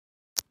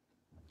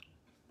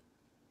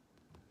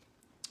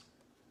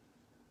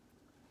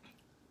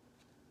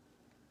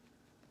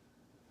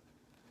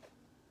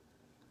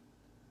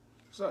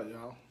What's up,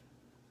 y'all?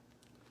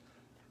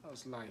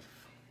 How's life?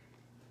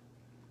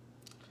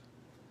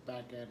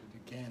 Back at it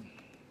again.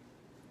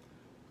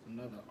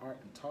 Another art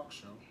and talk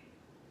show.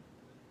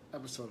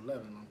 Episode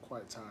 11. I'm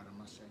quite tired, I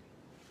must say.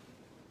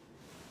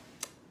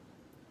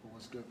 But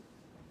what's good?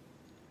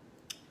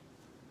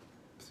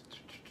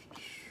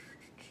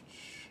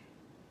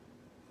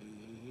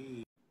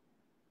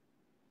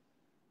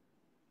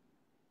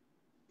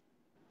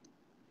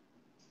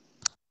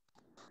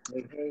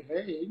 Hey, hey,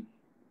 hey.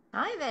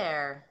 Hi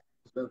there.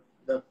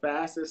 The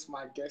fastest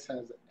my guest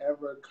has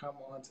ever come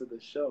onto the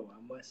show,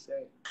 I must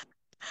say.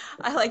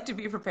 I like to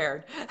be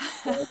prepared.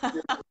 That's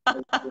good.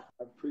 That's good.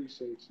 I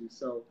appreciate you.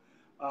 So,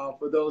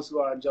 for those who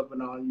are jumping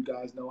on, you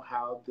guys know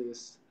how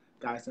this,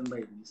 guys and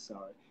ladies,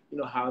 sorry, you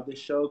know how this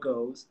show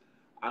goes.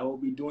 I will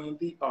be doing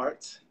the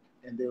art,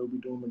 and they will be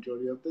doing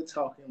majority of the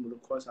talking. But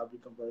of course, I'll be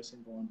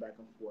conversing, going back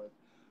and forth,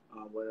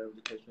 whatever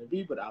the case may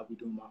be. But I'll be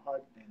doing my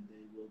art, and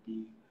they will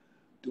be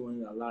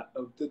doing a lot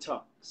of the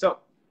talk. So,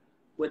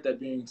 with that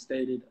being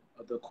stated,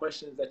 the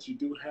questions that you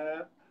do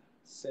have,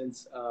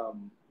 since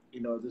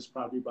this is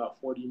probably about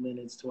 40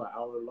 minutes to an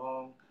hour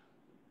long.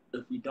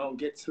 If we don't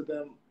get to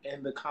them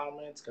in the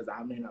comments, because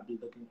I may not be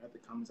looking at the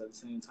comments at the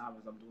same time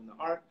as I'm doing the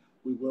art,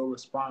 we will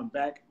respond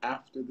back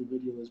after the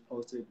video is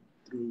posted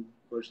through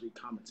virtually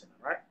commenting.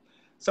 All right.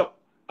 So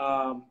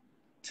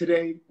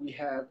today we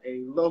have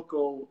a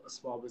local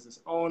small business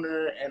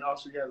owner, and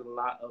also he has a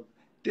lot of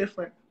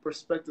different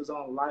perspectives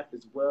on life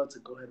as well to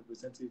go ahead and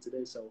present to you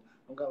today. So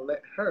I'm gonna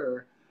let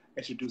her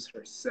introduce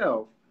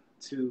herself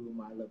to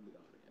my lovely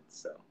audience.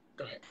 So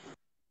go ahead.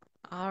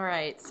 All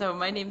right. So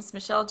my name is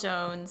Michelle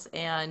Jones,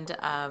 and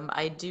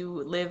I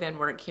do live and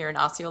work here in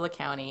Osceola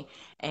County.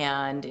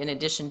 And in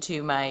addition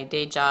to my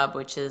day job,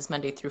 which is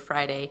Monday through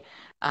Friday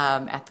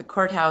at the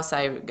courthouse,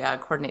 I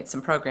coordinate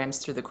some programs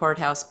through the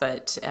courthouse.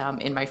 But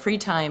in my free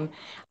time,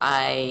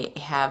 I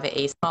have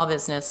a small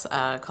business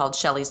called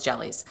Shelley's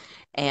Jellies.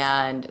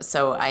 And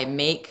so I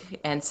make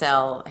and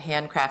sell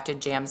handcrafted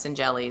jams and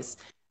jellies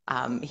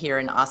here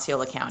in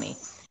Osceola County.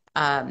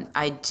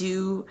 I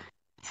do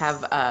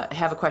have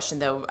a question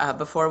though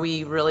before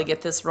we really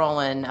get this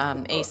rolling.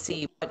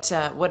 AC,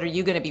 what are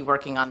you going to be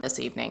working on this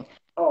evening?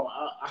 Oh,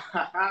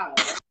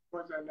 that's a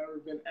question I've never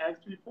been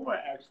asked before,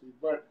 actually.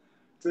 But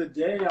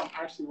today I'm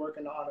actually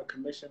working on a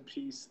commission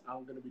piece.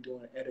 I'm going to be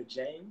doing Etta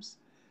James.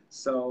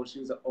 So she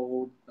was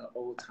old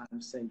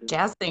time singer.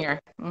 Jazz singer.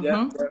 Yep,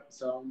 Mm-hmm. yep.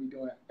 So I'm gonna be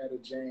doing Etta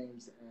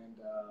James, and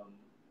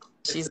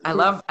it's She's a I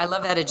love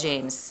Etta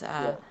James.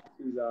 yeah,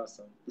 she's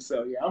awesome.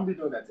 So yeah, I'm gonna be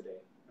doing that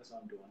today. That's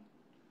what I'm doing.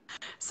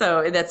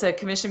 So that's a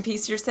commission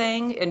piece you're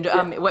saying, and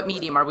Yeah, what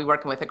medium are we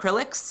working with?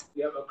 Acrylics?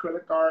 yep.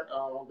 Acrylic art.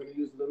 I'm gonna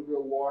use a little bit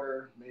of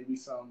water, maybe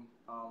some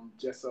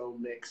gesso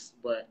mix,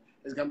 but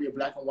it's gonna be a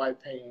black and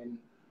white painting.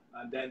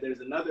 Then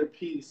there's another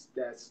piece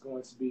that's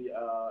going to be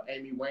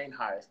Amy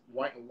Winehouse.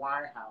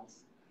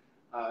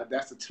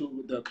 That's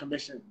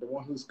the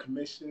one who's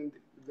commissioned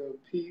the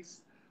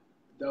piece.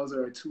 Those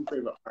are our two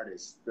favorite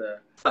artists.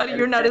 Funny, And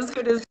you're not as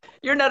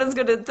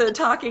good at the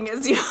talking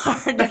as you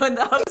are doing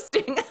the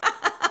hosting.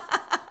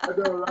 I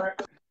know, right?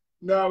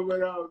 No, but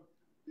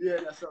yeah,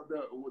 that's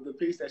the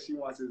piece that she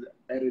wants is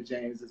Etta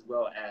James as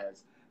well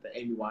as the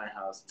Amy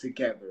Winehouse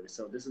together.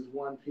 So this is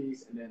one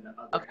piece, and then the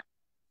other Okay. half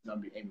is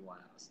gonna be Amy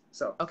Winehouse.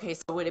 So Okay,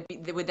 so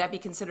would that be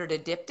considered a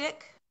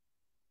diptych?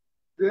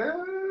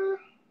 yeah,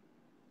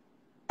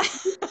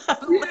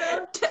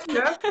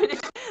 yeah,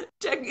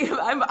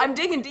 yeah. I'm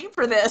digging deep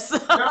for this. No,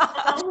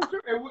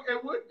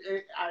 it would.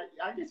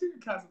 I guess you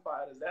could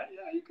classify it as that.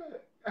 Yeah, you could.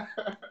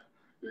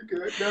 You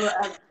could.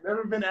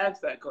 Never been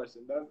asked that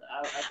question.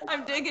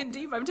 I'm digging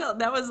deep. I'm telling.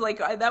 That was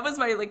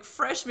my like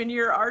freshman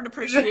year art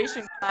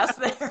appreciation class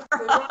there.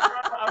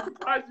 I'm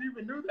surprised you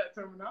even knew that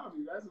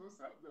terminology. That's what's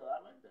up, though. I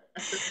like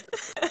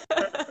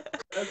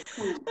that. That's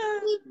cool.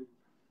 Yeah.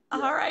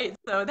 All right,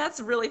 so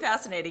that's really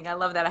fascinating. I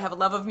love that. I have a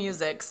love of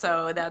music,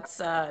 so that's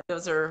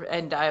those are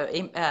and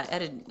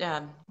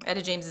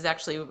Etta James is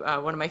actually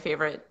one of my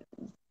favorite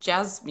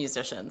jazz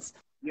musicians.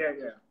 Yeah,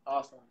 yeah.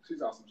 Awesome.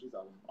 She's awesome. She's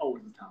awesome.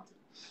 Always talented.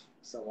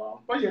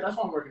 So, but yeah, that's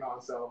what I'm working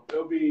on. So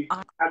it'll be.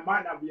 I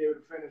might not be able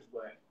to finish,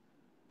 but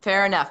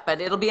Fair enough,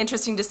 but it'll be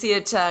interesting to see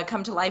it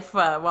come to life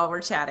while we're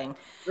chatting.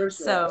 for sure.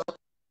 So.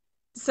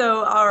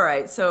 So, all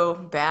right. So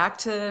back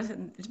to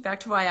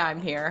why I'm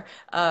here.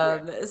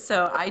 Yeah.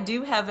 So I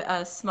do have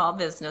a small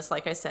business.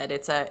 Like I said,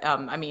 it's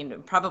I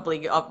mean,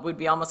 probably would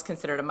be almost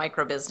considered a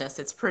micro business.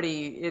 It's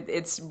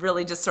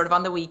really just sort of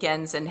on the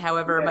weekends and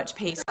however Yeah. much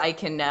pace I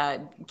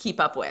can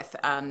keep up with.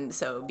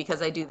 So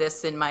because I do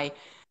this in my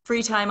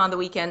free time on the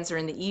weekends or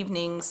in the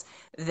evenings,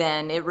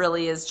 then it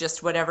really is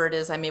just whatever it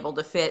is I'm able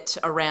to fit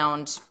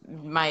around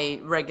my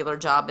regular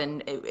job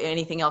and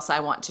anything else I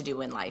want to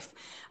do in life.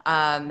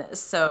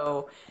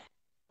 So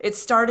it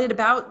started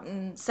about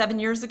 7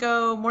 years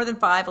ago, more than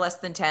five, less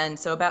than 10.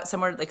 So about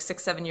somewhere like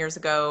 6, 7 years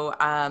ago,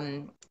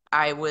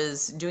 I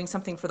was doing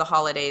something for the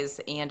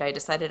holidays and I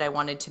decided I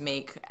wanted to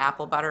make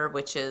apple butter,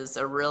 which is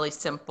a really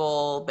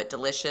simple but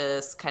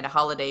delicious kind of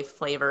holiday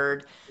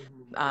flavored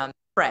Mhm.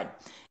 bread.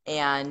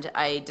 And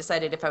I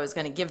decided if I was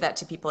going to give that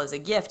to people as a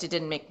gift, it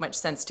didn't make much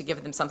sense to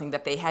give them something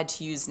that they had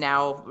to use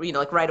now,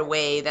 like right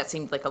away. That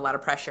seemed like a lot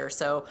of pressure.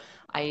 So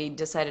I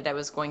decided I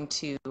was going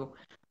to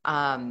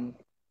um,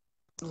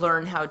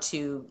 learn how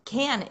to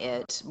can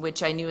it,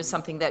 which I knew is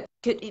something that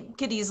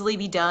could easily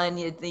be done.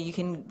 You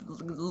can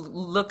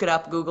look it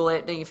up, Google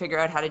it, and you figure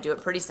out how to do it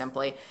pretty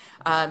simply.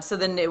 So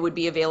then it would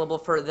be available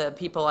for the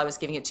people I was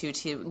giving it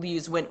to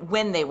use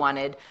when they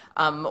wanted,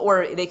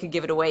 or they could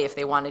give it away if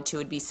they wanted to.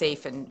 It'd be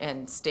safe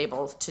and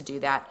stable to do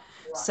that.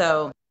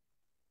 So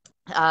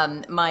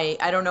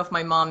I don't know if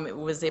my mom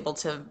was able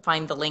to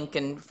find the link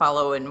and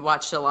follow and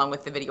watch along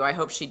with the video. I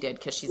hope she did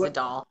because she's a What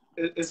doll.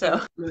 is her So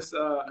name? Miss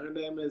her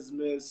name is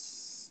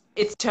Miss.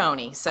 it's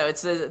Tony. So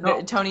it's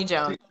No, Tony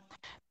Jones.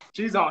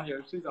 she's on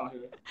here. She's on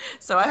here.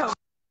 So I hope.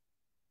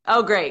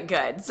 Oh, great,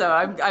 good. So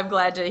I'm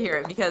glad to hear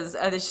it because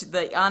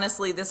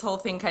honestly, this whole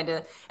thing kind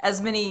of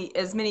as many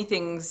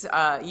things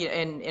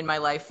in my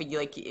life,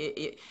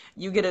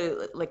 you get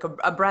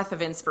a breath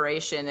of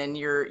inspiration, and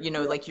Yeah.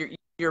 like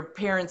your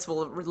parents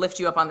will lift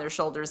you up on their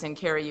shoulders and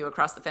carry you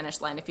across the finish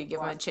line if you give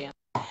them a Right. chance.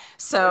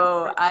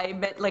 So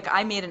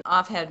I made an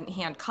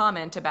offhand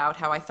comment about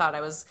how I thought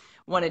I was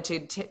wanted to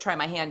try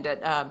my hand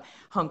at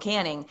home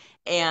canning,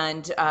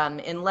 and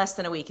in less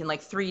than a week, in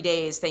like 3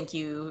 days, thank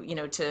you,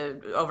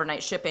 to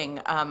overnight shipping,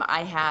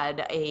 I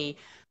had a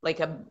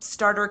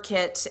starter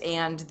kit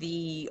and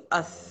the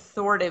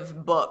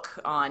authoritative book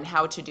on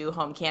how to do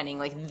home canning,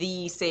 like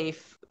the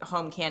safe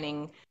home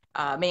canning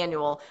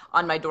manual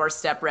on my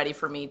doorstep, ready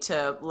for me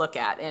to look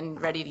at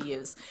and ready to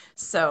use.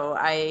 So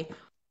I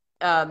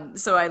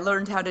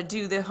learned how to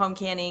do the home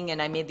canning,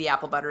 and I made the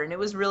apple butter, and it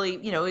was really,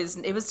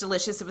 it was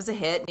delicious. It was a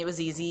hit, and it was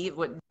easy.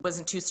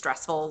 Wasn't too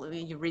stressful.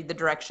 You read the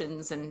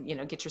directions and,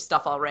 get your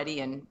stuff all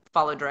ready and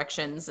follow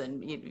directions,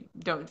 and you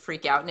don't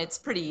freak out. And it's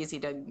pretty easy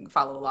to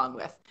follow along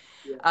with.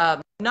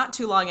 Yeah. Not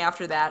too long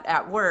after that,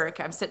 at work,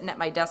 I'm sitting at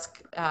my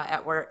desk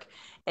at work,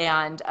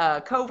 and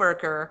a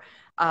coworker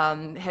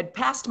had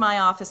passed my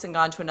office and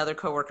gone to another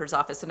coworker's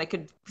office, and I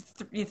could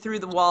through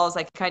the walls,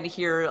 I could kind of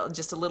hear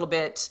just a little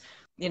bit,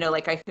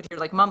 like I could hear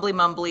like mumbly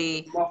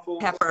mumbly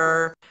Muffled.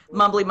 pepper,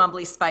 mumbly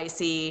mumbly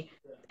spicy,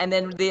 and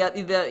then the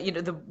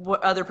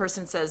other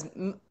person says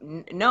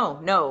no,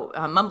 no,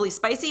 mumbly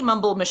spicy,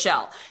 mumble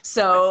Michelle.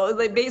 So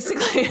like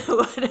basically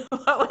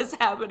what was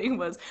happening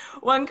was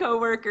one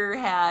coworker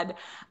had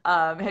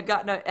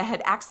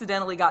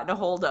accidentally gotten a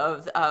hold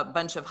of a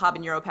bunch of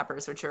habanero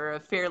peppers, which are a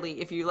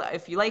fairly, if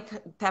you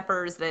like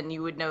peppers, then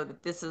you would know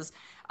that this is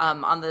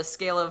on the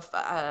scale of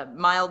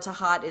mild to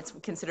hot. It's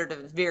considered a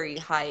very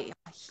high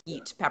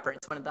heat pepper.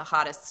 It's one of the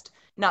hottest,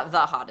 not the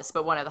hottest,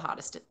 but one of the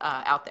hottest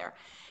out there.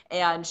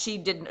 And she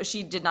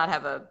did not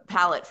have a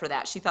palate for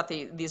that. She thought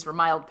these were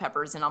mild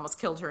peppers and almost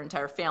killed her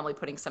entire family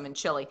putting some in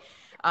chili.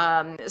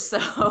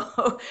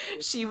 So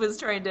she was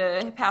trying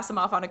to pass them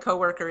off on a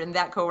coworker, and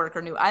that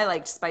coworker knew I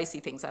liked spicy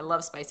things. I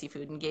love spicy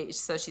food, and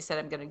so she said,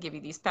 "I'm going to give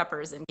you these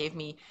peppers," and gave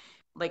me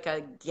like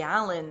a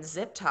gallon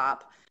zip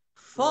top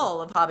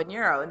full of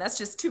habanero, and that's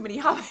just too many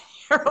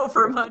habanero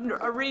for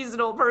a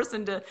reasonable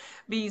person to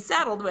be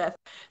saddled with.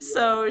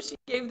 So she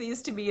gave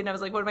these to me, and I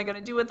was like, what am I going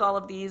to do with all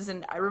of these?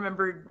 And I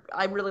remembered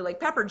I really like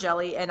pepper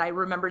jelly, and I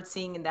remembered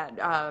seeing in that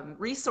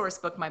resource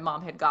book my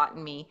mom had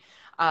gotten me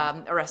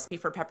a recipe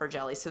for pepper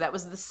jelly. So that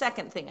was the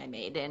second thing I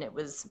made, and it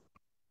was,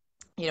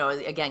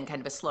 again, kind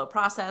of a slow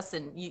process.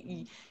 And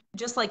you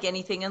just like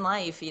anything in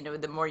life,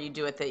 the more you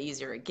do it, the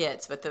easier it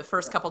gets. But the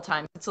first couple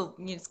times,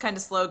 it's kind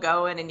of slow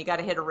going, and you got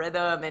to hit a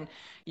rhythm, and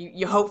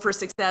you hope for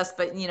success,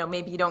 but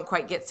maybe you don't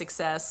quite get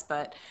success.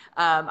 But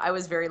I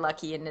was very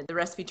lucky, and the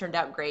recipe turned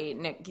out great,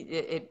 and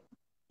it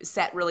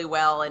set really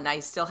well, and I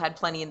still had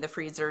plenty in the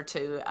freezer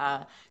to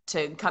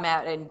come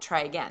out and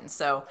try again.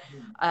 So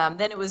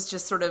then it was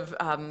just sort of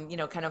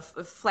kind of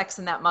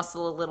flexing that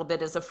muscle a little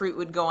bit. As a fruit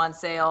would go on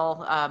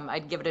sale,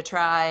 I'd give it a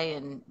try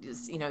and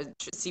just,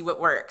 see what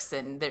works,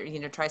 and there,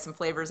 try some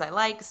flavors I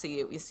like, so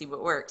you see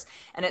what works.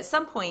 And at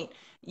some point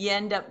you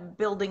end up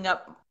building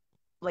up,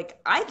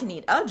 like, I can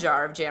eat a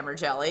jar of jam or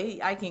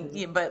jelly. I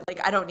can, but like,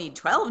 I don't need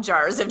 12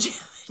 jars of jam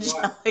and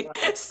jelly.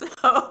 Right. So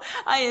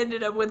I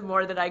ended up with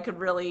more than I could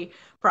really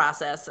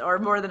process, or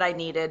more than I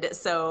needed.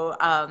 So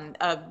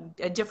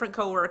a different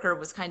coworker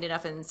was kind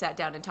enough and sat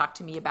down and talked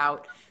to me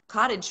about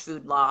cottage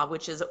food law,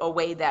 which is a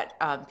way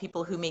that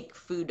people who make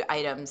food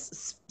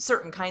items,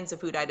 certain kinds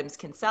of food items,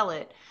 can sell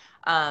it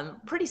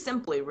pretty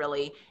simply,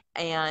 really.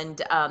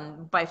 And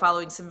by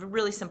following some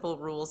really simple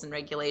rules and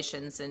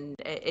regulations, and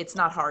it's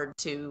not hard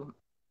to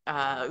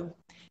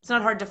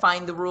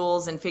find the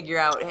rules and figure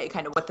out, hey,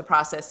 kind of what the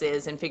process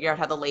is, and figure out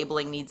how the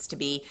labeling needs to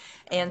be.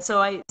 And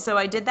so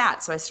I did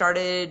that. So I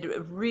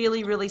started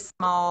really, really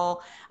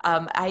small.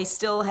 I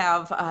still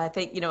have, I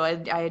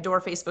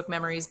adore Facebook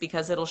memories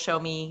because it'll show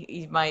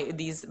me my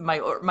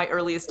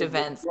earliest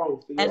events.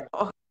 Growth, And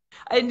yeah.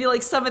 and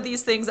like some of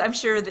these things, I'm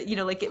sure that,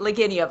 like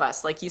any of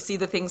us, like you see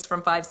the things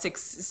from 5,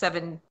 6,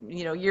 7,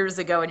 years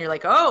ago, and you're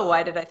like, oh,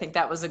 why did I think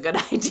that was a good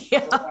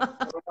idea? Right,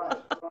 right,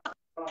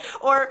 right.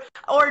 or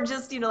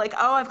just, like,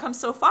 oh, I've come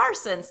so far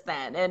since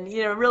then. And,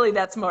 really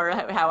that's more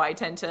how I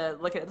tend to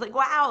look at it. It's like,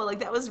 wow, like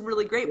that was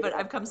really great, but Yeah.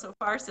 I've come so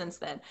far since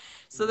then.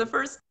 So Mhm.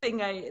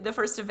 the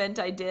first event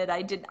I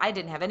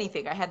didn't have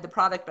anything. I had the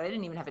product, but I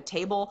didn't even have a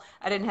table.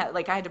 I didn't have,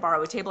 like, I had to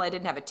borrow a table. I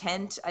didn't have a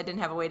tent. I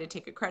didn't have a way to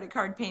take a credit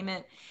card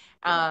payment.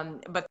 Wow.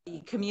 But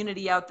the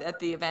community out at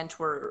the event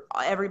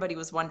everybody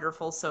was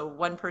wonderful. So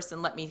one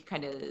person let me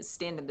kind of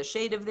stand in the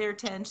shade of their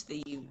tent.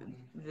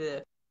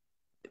 The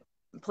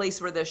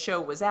place where the show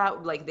was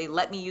at, like, they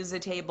let me use a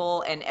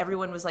table, and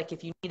everyone was like,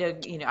 if you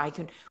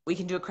need we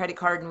can do a credit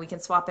card and we can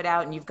swap it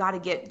out, and you've got to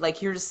get, like,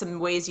 here's some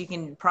ways you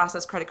can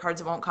process credit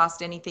cards. It won't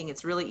cost anything.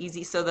 It's really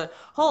easy. So the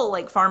whole,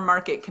 like, farm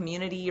market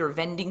community or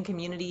vending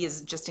community is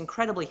just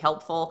incredibly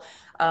helpful.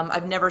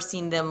 I've never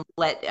seen them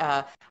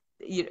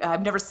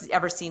I've never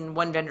ever seen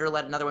one vendor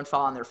let another one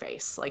fall on their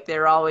face. Like,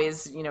 they're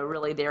always,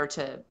 really there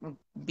to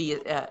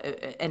be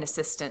an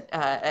assistant,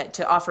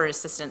 to offer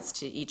assistance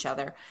to each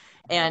other.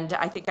 And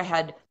I think I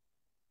had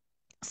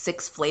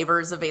 6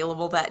 flavors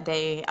available that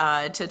day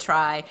to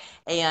try.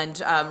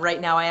 And right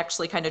now, I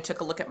actually kind of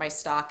took a look at my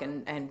stock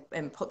and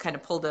kind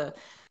of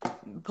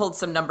pulled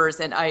some numbers,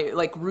 and I,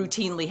 like,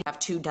 routinely have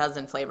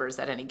 24 flavors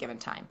at any given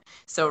time.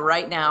 So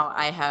right now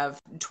I have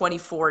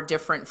 24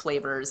 different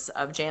flavors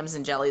of jams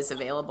and jellies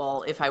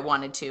available if I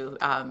wanted to.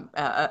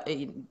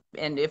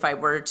 And if I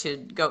were to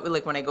go,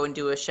 like, when I go and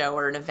do a show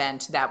or an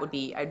event,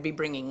 I'd be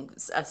bringing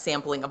a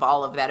sampling of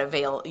all of that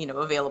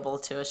available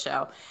to a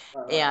show.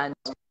 All right. And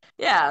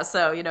yeah,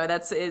 so,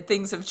 that's it.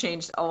 Things have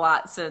changed a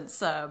lot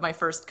since my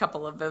first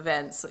couple of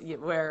events,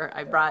 where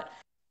I brought,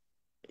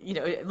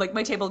 like,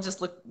 my table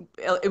just looked,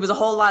 it was a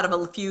whole lot of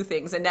a few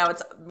things, and now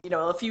it's,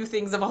 a few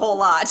things of a whole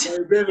lot.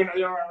 Very big, and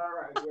you're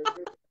right. Very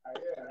big.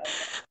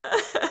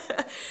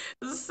 Yeah.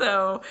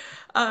 So,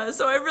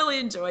 so I really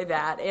enjoy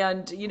that.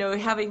 And,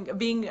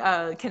 being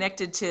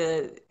connected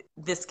to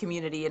this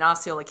community in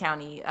Osceola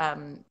County,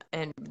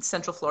 in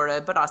Central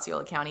Florida, but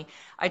Osceola County,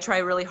 I try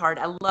really hard.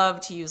 I love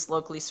to use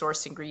locally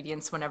sourced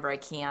ingredients whenever I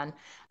can.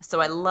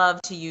 So I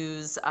love to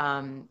use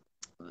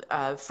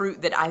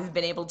fruit that I've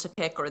been able to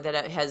pick, or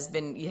that has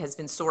been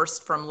sourced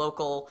from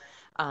local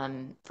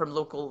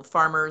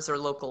farmers or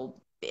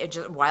local,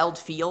 just wild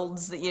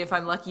fields. If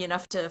I'm lucky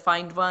enough to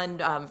find one,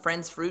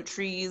 friends' fruit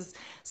trees.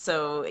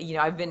 So,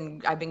 I've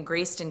been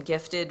graced and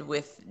gifted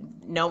with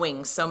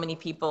knowing so many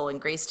people, and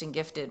graced and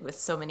gifted with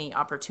so many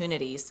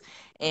opportunities,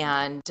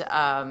 and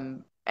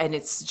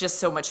it's just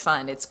so much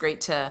fun. It's great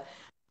to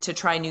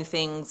try new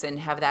things and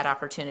have that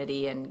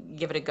opportunity and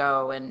give it a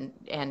go, and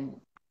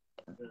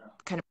Yeah.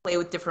 kind of play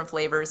with different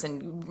flavors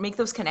and make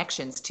those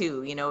connections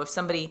too. If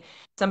somebody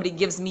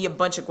gives me a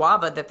bunch of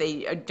guava that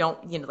they don't,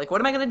 like, what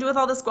am I going to do with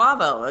all this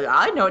guava? Like,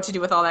 I know what to do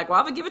with all that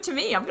guava. Give it to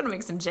me. I'm going to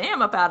make some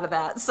jam up out of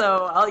that.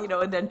 So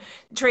I'll, and then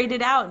trade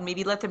it out and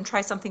maybe let them try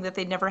something that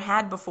they'd never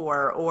had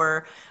before,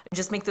 or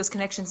just make those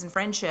connections and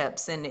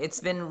friendships. And it's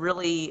been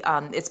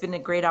a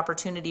great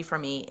opportunity for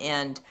me.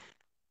 And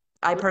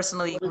I Quick,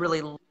 personally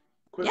really,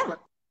 quick yeah,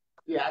 question.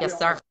 Yeah, yes,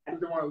 sir. I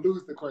didn't want to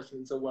lose the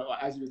question. So,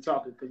 as you were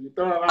talking, because you're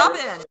throwing a lot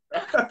Alvin.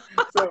 of.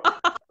 So,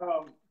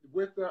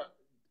 with the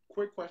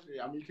quick question,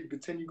 I mean, you can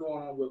continue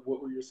going on with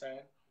what you're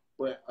saying,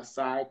 but a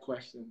side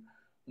question: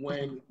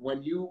 when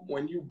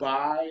you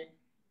buy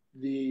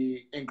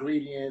the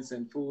ingredients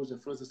and foods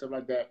and fruits and stuff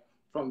like that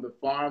from the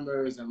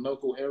farmers and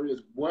local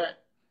areas,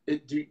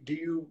 do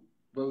you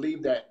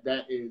believe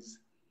that is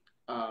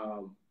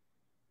um,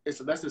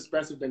 it's less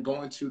expensive than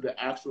going to the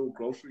actual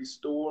grocery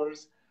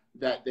stores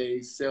that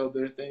they sell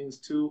their things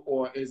to,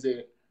 or is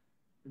it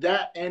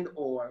that, and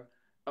or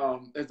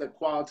is the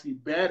quality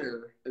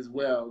better as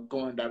well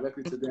going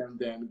directly to them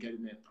than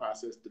getting it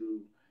processed through,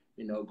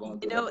 going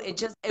through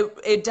that?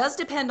 It does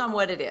depend on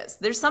what it is.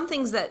 There's some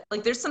things that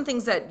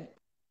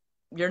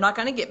you're not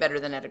going to get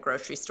better than at a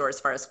grocery store as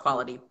far as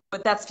quality,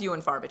 but that's few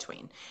and far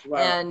between.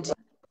 Right. And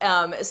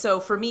so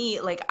for me,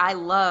 like, I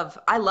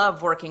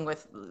love working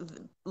with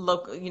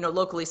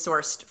locally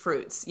sourced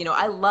fruits.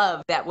 I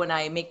love that when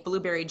I make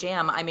blueberry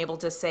jam, I'm able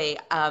to say,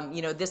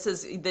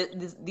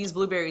 these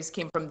blueberries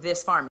came from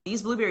this farm.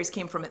 These blueberries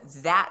came from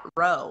that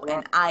row, Right.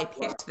 and I Right.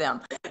 picked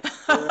them. Yeah,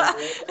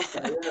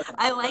 yeah,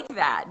 I like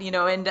that,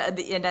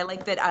 and I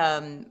like that,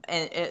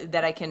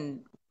 that I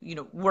can,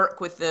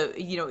 work with it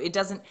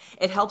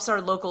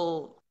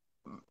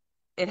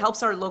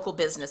helps our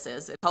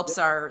businesses. It yeah. helps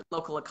our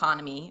local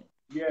economy.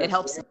 It Yes.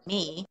 helps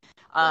me.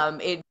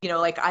 Yeah.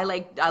 Like,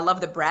 I love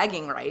the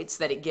bragging rights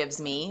that it gives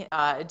me,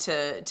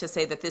 to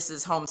say that this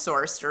is home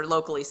sourced or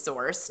locally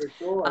sourced. For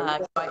sure.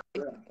 Yeah.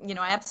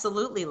 Yeah. I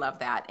absolutely love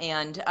that.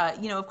 And,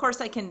 of course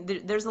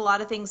there's a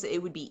lot of things that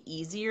it would be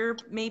easier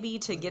maybe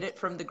to get it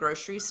from the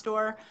grocery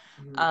store.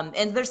 Mhm.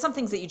 And there's some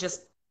things that you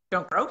just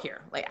don't grow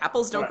here. Like,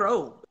 apples don't Right.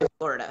 grow in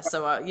Florida.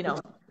 So,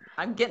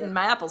 I'm getting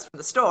my apples from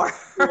the store.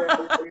 Yeah,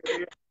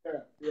 yeah, yeah,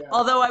 yeah.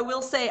 Although I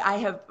will say I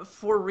have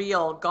for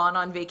real gone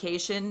on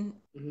vacation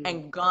Mhm.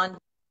 and gone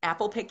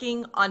apple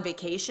picking on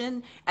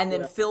vacation and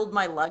then Yeah. filled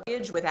my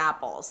luggage with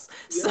apples.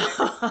 Yeah.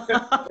 So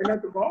Ain't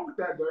nothing wrong with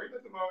that, though. Ain't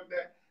nothing wrong with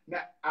that.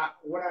 Now,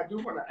 what I do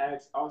want to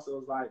ask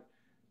also is, like,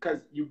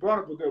 because you brought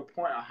up a good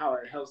point on how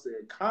it helps the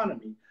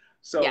economy.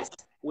 So Yes.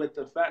 with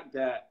the fact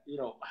that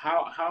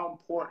how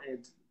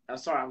important. I'm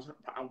sorry,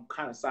 I'm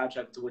kind of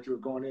sidetracked to what you were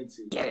going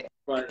into, Yeah.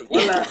 but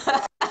one last Yeah.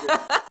 question is this.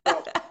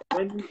 So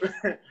when you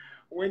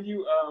when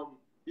you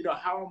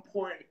how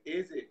important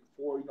is it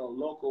for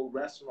local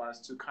restaurants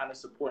to kind of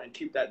support and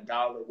keep that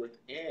dollar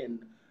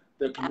within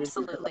the community?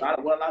 Because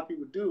Absolutely. what a lot of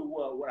people do,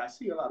 well, what I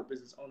see a lot of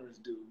business owners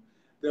do,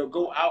 they'll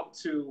go out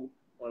to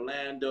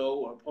Orlando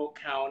or Polk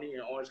County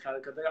and Orange County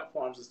because they got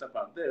farms and stuff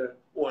out there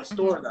or Hmm.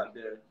 stores out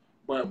there.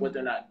 But what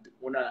they're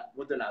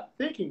not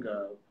thinking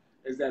of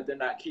is that they're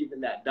not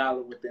keeping that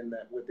dollar within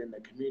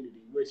the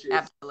community, which is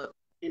Absolutely.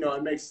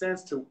 it makes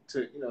sense to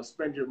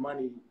spend your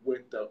money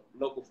with the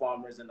local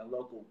farmers and the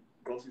local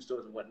grocery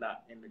stores and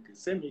whatnot in the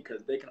Kissimmee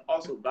because they can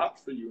also vouch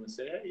for you and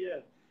say, hey, yeah,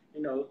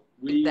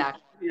 we,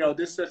 Exactly.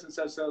 this such and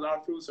such sells our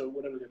fruits or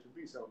whatever it could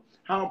be. So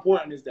how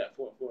important is that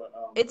for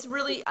It's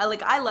really, I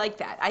like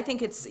that. I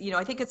think it's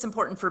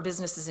important for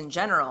businesses in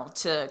general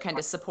to kind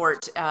of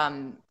support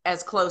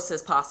as close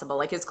as possible,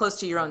 like as close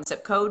to your own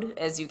zip code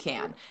as you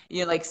can.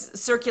 Like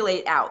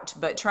circulate out,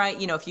 but try,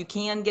 if you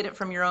can get it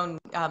from your own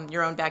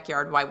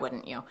backyard, why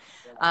wouldn't you?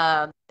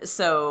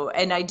 So,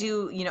 and I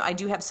do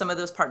have some of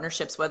those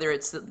partnerships, whether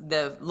it's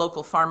the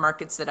local farm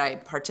markets that I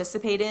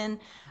participate in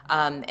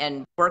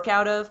and work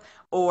out of,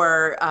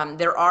 or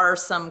there are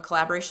some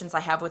collaborations I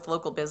have with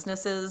local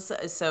businesses.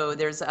 So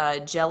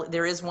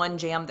there is one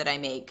jam that I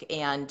make,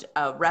 and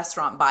a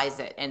restaurant buys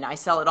it, and I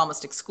sell it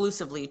almost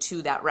exclusively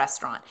to that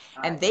restaurant,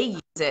 and Nice. they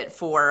use it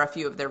for a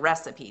few of their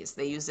recipes.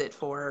 They use it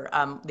for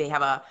they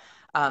have a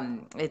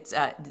it's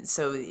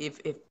so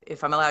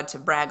if I'm allowed to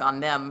brag on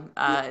them,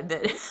 Yeah,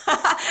 that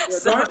yeah, go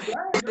so ahead,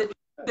 Brian. Go ahead.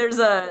 there's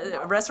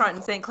a restaurant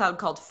in St. Cloud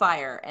called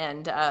Fire,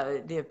 and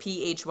the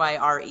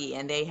Phyre,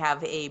 and they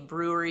have a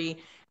brewery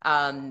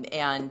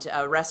and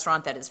a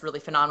restaurant that is really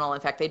phenomenal.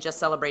 In fact, they just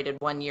celebrated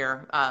 1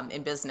 year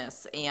in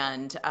business,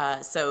 and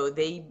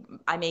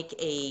I make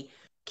a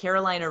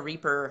Carolina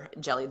Reaper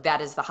jelly. That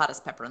is the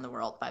hottest pepper in the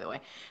world, by the way.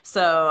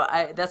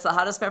 That's the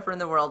hottest pepper in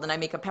the world, and I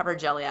make a pepper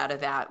jelly out of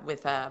that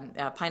with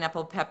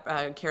pineapple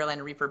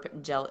Carolina Reaper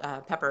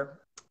pepper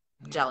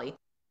jelly.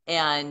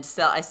 And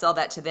I sell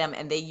that to them,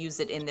 and they use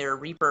it in their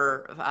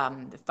Reaper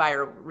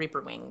Fire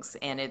Reaper wings,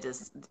 and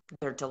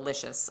they're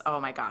delicious. Oh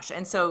my gosh!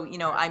 And so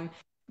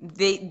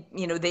they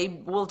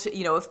will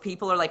if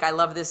people are like, I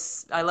love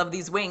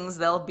these wings,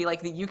 they'll be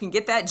like, you can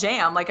get that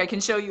jam, like I can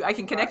show you, I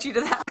can Right, connect you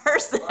to that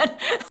person.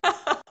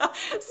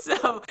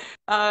 So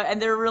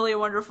and they're really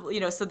wonderful,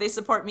 so they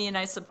support me and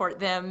I support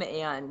them,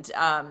 and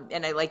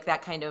I like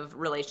that kind of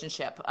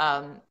relationship.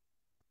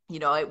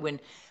 When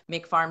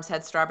Mick Farms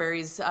had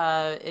strawberries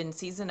in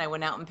season, I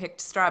went out and picked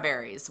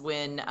strawberries.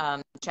 When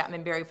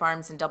Chapman Berry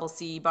Farms and Double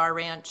C Bar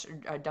Ranch,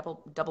 or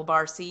Double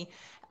Bar C,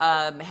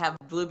 have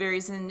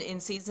blueberries in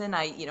season,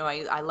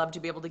 I love to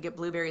be able to get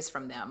blueberries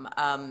from them.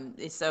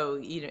 So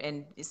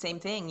and same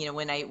thing,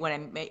 when I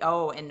make,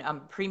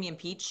 and Premium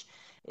Peach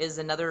is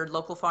another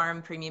local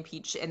farm, Premium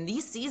Peach, and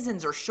these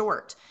seasons are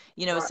short.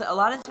 right. So a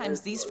lot of Very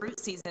times these short. fruit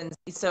seasons,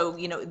 so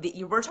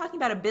we're talking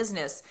about a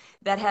business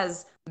that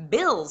has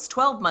bills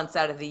 12 months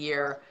out of the Right,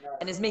 year right.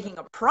 and is making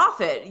a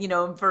profit,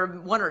 for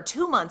 1 or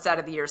 2 months out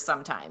of the year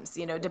sometimes,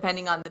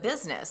 depending on the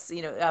business.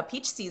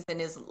 Peach season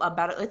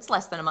it's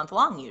less than a month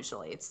long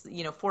usually. It's,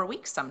 4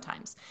 weeks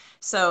sometimes.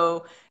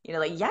 So,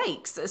 like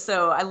yikes.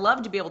 So I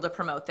love to be able to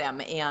promote them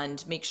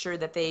and make sure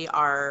that they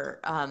are,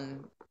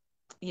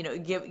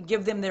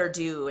 give them their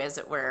due, as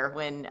it were,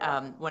 when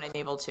I'm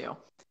able to. Cool,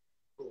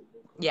 cool,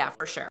 cool. Yeah,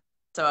 for sure.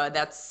 So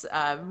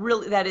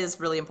that is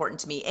really important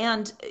to me.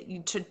 And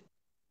to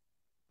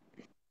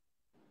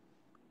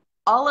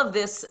all of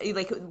this,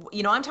 like,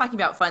 I'm talking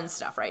about fun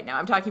stuff right now.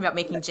 I'm talking about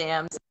Yeah, making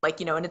jams, like,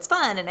 and it's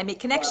fun, and I make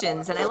right.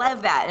 connections, and I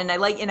love that, and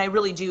I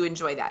really do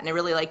enjoy that, and I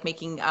really like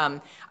making.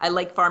 I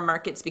like farm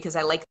markets because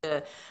I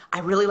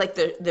really like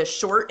the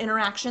short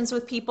interactions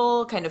with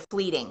people, kind of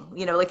fleeting,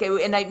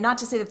 and I, not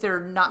to say that they're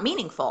not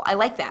meaningful. I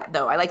like that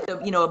though. I like the,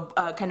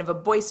 kind of a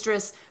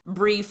boisterous,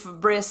 brief,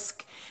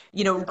 brisk,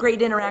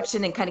 great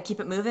interaction, and kind of keep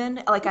it moving.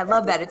 Like I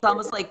love that. It's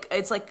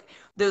like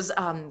those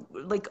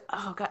like,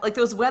 oh god, like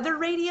those weather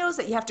radios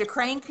that you have to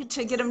crank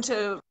to get them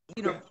to,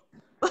 you know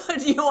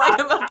do you like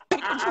them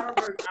I don't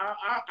remember,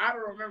 I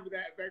don't remember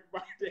that back in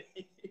my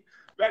day.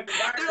 Back in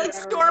my they're day, like I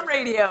don't storm remember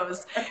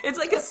radios. that. It's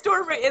like a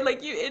storm radio,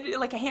 like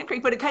a hand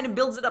crank, but it kind of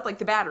builds it up like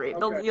the battery. It Okay,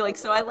 builds you, like,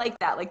 okay. so I like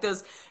that. Like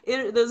those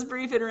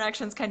brief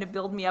interactions kind of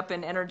build me up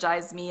and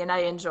energize me, and I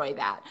enjoy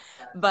that.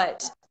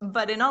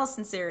 But in all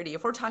sincerity,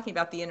 if we're talking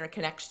about the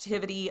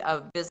interconnectivity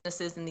of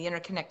businesses and the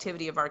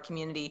interconnectivity of our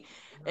community,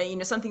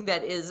 something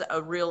that is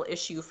a real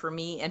issue for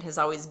me and has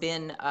always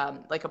been,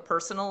 like a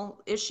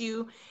personal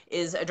issue,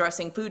 is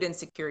addressing food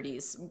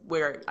insecurities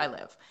where I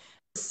live.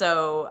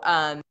 So,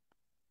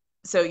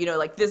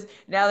 like this,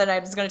 now that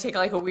I'm just going to take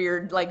like a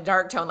weird, like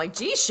dark tone, like,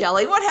 geez,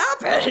 Shelly, what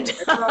happened?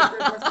 It's all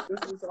good. That's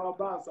what it's all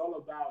about. It's all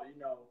about.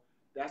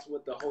 That's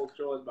what the whole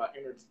show is about.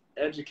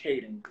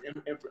 Educating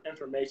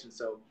information.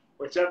 So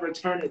whichever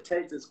turn it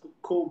takes is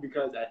cool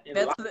because in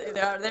life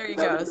There you you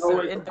never go. know So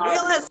when the wheel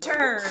tomorrow. has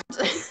turned.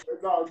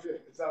 It's all good.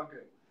 It's all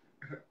good.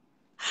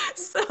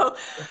 So,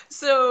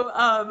 so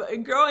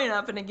growing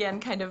up, and again,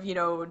 kind of,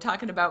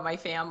 talking about my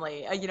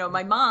family,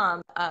 my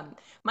mom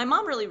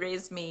really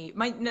raised me.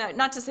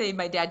 Not to say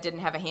my dad didn't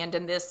have a hand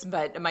in this,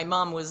 but my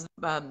mom was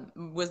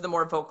the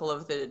more vocal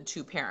of the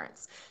two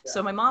parents. Yeah.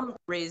 So my mom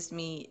raised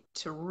me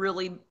to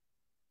really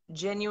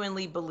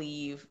genuinely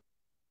believe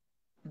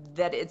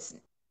that it's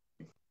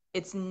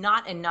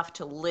not enough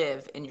to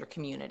live in your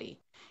community.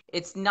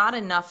 It's not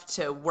enough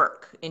to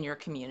work in your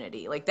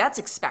community. Like that's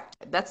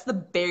expected. That's the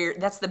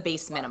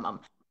base Right. minimum.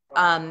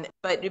 Right.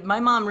 But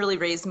my mom really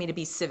raised me to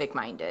be civic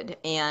minded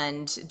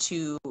and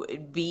to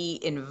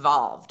be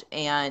involved.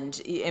 And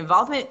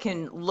involvement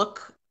can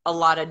look a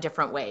lot of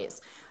different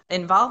ways.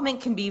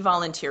 Involvement can be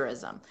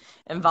volunteerism.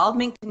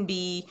 Involvement can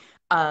be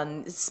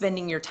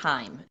spending your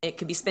time. It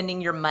could be spending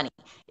your money.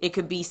 It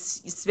could be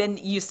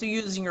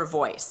using your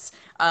voice.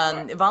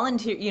 Right.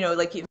 Volunteer,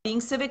 like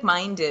being civic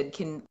minded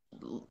can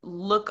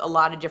look a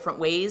lot of different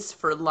ways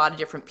for a lot of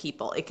different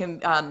people. It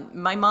can,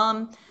 my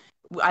mom,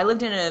 I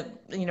lived in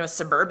a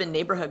suburban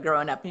neighborhood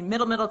growing up,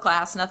 middle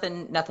class,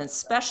 nothing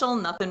special,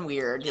 nothing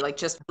weird, like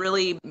just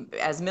really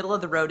as middle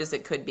of the road as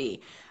it could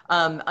be.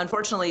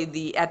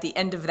 Unfortunately, at the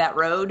end of that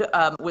road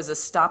was a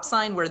stop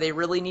sign where they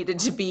really needed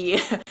to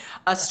be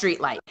a street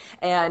light,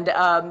 and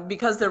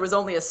because there was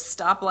only a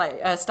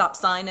stop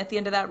sign at the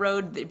end of that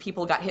road,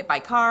 people got hit by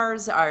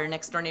cars. Our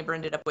next door neighbor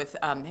ended up with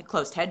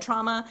closed head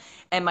trauma,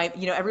 and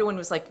everyone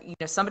was like,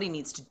 somebody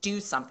needs to do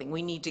something.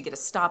 We need to get a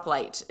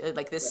stoplight.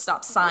 Like this Yeah.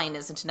 stop sign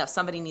isn't enough.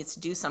 Somebody needs to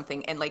do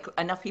something. And like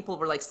enough people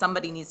were like,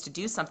 somebody needs to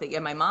do something.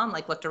 And my mom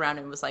like looked around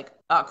and was like,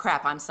 oh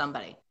crap, I'm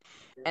somebody.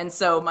 Yeah. And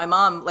so my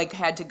mom like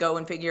had to go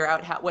and figure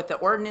out what the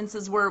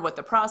ordinances were, what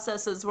the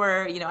processes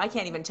were. I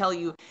can't even tell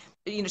you,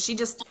 she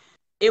just,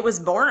 it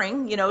was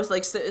boring, it's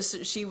like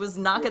she was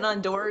knocking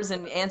on doors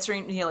and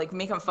answering, like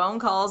making phone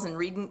calls and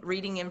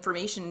reading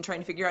information and trying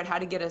to figure out how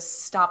to get a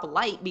stop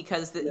light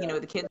because Yeah.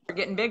 the kids are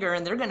getting bigger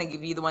and they're going to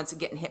be the ones that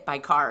getting hit by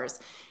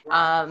cars.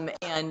 Right.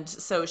 And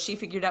so she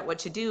figured out what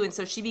to do. And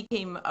so she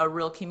became a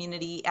real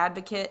community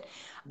advocate.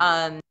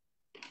 Mhm.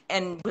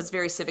 And was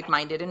very civic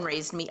minded and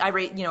raised me. I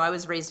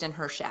was raised in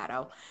her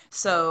shadow.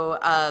 So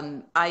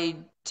I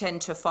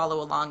tend to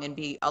follow along and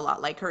be a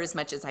lot like her as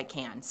much as I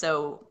can.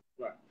 So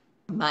Right.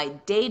 my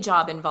day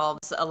job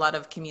involves a lot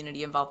of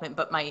community involvement,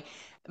 but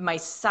my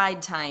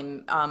side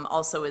time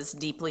also is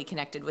deeply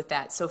connected with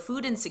that. So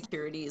food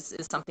insecurity is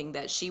something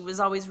that she was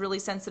always really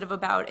sensitive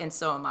about, and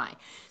so am I.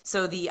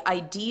 So the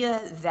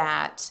idea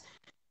that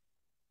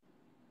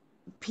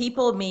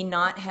people may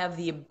not have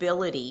the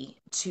ability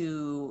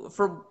to,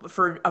 for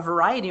a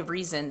variety of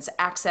reasons,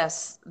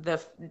 access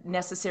the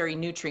necessary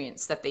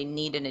nutrients that they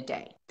need in a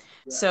day.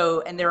 Yeah.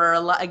 So, and there are a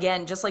lot,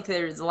 again, just like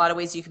there's a lot of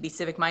ways you could be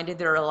civic minded,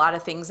 there are a lot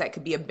of things that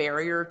could be a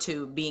barrier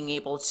to being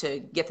able to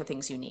get the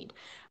things you need.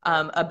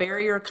 Right. A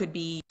barrier could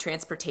be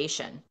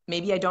transportation.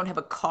 Maybe I don't have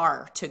a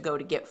car to go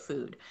to get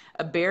food.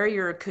 A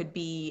barrier could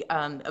be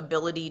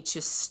ability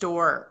to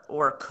store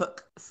or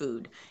cook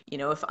food.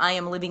 If I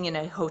am living in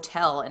a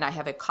hotel and I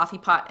have a coffee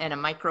pot and a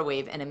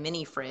microwave and a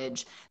mini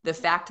fridge, the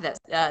fact that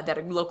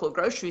a local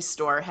grocery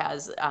store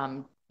has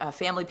a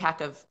family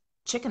pack of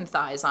chicken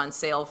thighs on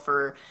sale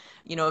for,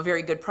 a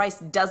very good price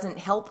doesn't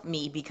help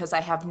me because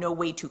I have no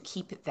way to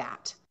keep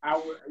that. I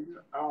would,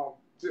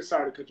 just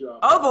sorry to cut you off.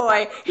 Oh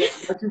boy.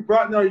 But you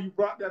brought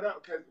that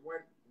up because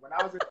when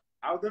I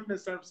was living in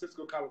San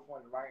Francisco,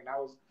 California, right, and I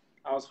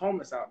was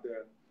homeless out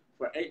there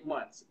for 8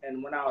 months,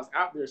 and when I was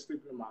out there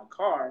sleeping in my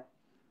car,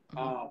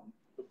 um,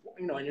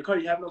 in your car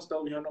you have no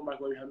stove, you have no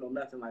microwave, you have no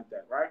nothing like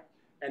that, right?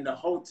 And the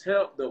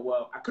hotel,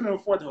 I couldn't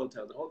afford the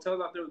hotel. The hotels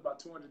out there was about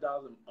 $200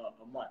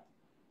 a month.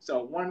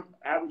 So one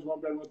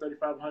bedroom,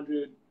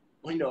 3,500.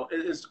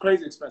 It's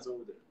crazy expensive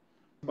over there.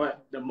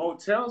 But the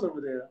motels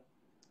over there,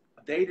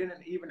 they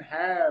didn't even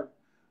have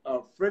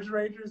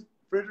refrigerators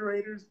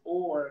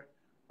or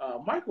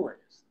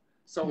microwaves.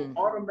 So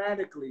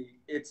automatically,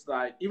 it's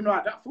like, even though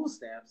I got food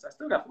stamps, I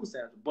still got food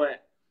stamps,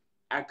 but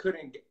I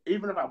couldn't,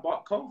 even if I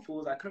bought cold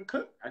foods, I couldn't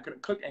cook. I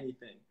couldn't cook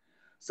anything.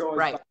 So it's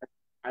Right. like,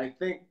 I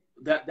think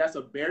that's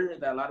a barrier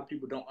that a lot of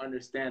people don't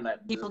understand.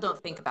 Like People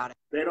don't think about it.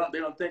 they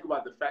don't think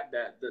about the fact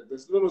that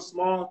the little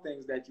small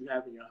things that you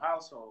have in your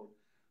household,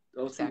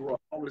 those people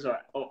who Exactly.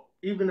 are homeless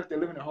even if they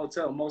live in a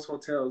hotel, most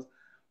hotels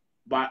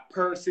by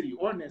per city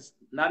ordinance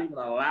not even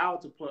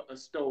allowed to put a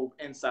stove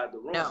inside the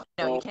room. No,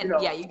 you So can't.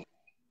 Yeah,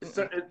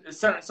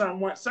 certain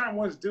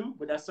ones do,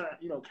 but that's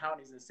certain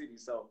counties and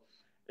cities. So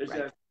it's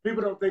right. just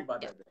people don't think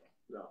about Yeah. that.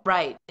 So.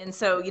 Right. And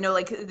so,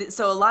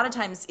 so a lot of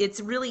times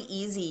it's really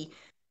easy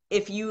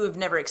if you have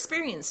never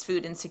experienced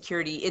food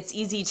insecurity, it's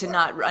easy to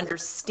not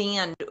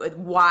understand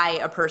why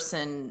a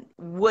person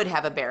would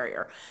have a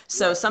barrier.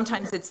 So Right.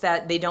 sometimes it's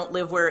that they don't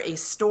live where a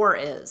store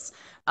is.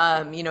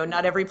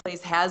 Not every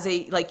place has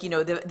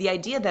the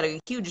idea that a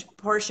huge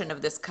portion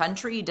of this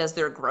country does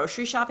their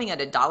grocery shopping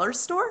at a dollar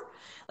store,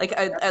 like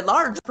a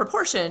large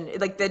proportion,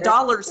 like the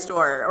dollar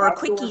store or a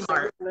quickie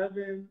mart.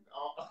 7-Eleven.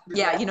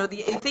 Yeah, you know, the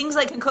things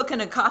I can cook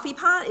in a coffee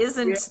pot Yeah,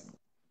 isn't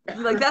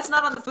like that's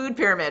not on the food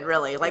pyramid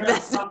really. Like yeah,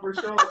 that's for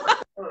sure.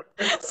 For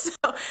sure.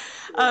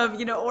 so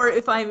you know, or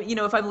if I'm, you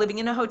know, if I'm living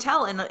in a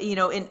hotel and you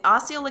know, in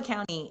Osceola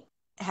County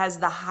has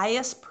the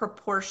highest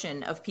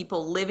proportion of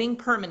people living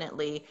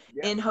permanently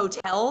Yep, in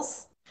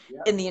hotels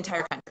yep, in the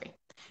entire country.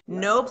 yep,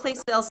 No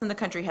place else in the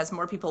country has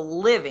more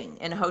people living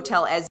in a yeah,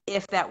 hotel as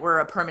if that were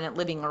a permanent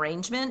living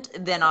arrangement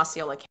than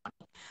Osceola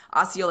County.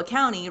 Osceola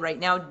County, right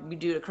now,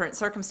 due to current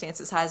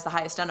circumstances, has the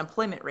highest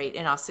unemployment rate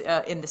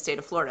in the state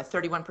of Florida,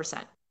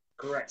 31%.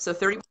 correct. So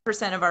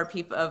 30% of our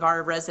people, of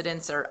our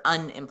residents are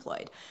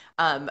unemployed.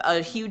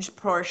 A huge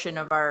portion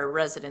of our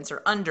residents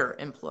are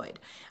underemployed.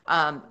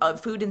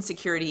 Food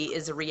insecurity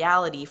is a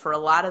reality for a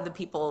lot of the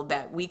people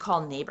that we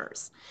call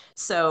neighbors.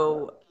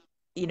 So,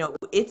 you know,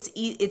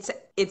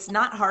 it's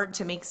not hard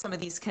to make some of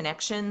these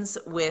connections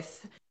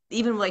with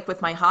even like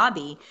with my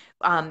hobby,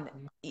 um,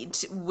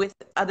 with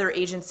other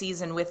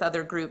agencies and with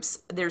other groups.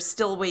 There's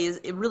still ways,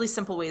 really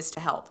simple ways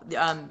to help.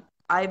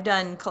 I've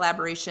done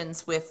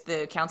collaborations with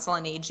the Council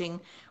on Aging,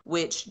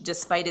 which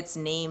despite its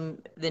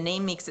name, the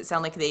name makes it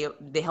sound like they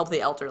help the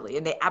elderly,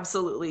 and they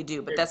absolutely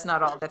do, but Yeah, that's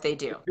not all that they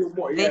do. do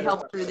more. They Yeah, that's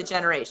help through the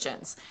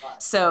generations.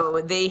 right.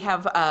 So they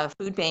have a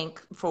food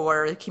bank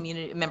for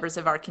community members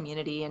of our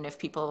community, and if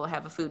people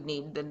have a food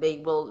need, then they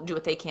will do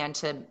what they can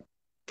to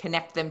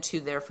connect them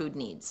to their food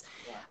needs.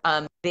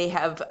 Right. They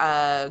have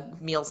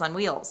Meals on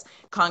Wheels.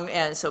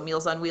 So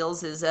Meals on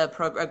Wheels is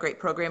a great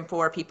program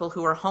for people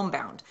who are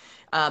homebound.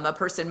 A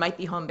person might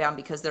be homebound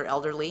because they're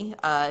elderly.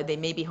 They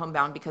may be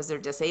homebound because they're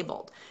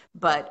disabled.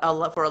 But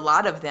for a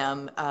lot of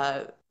them,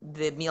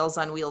 the Meals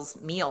on Wheels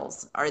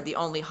meals are the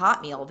only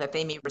hot meal that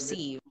they may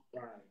receive,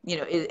 Right. you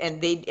know,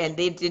 and they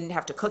didn't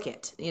have to cook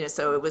it, you know,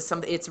 so it was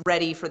it's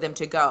ready for them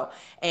to go.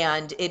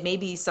 And it may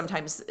be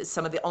sometimes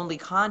some of the only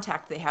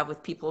contact they have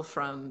with people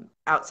from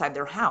outside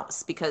their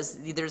house, because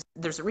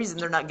there's a reason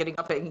they're not getting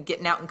up and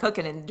getting out and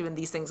cooking and doing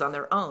these things on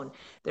their own.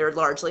 They're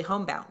largely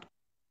homebound.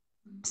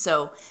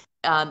 So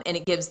and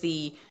it gives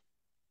the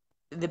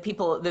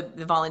people,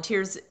 the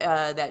volunteers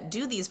that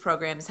do these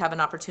programs have an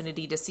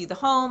opportunity to see the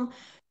home,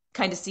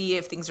 kind of see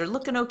if things are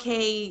looking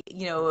okay,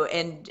 you know,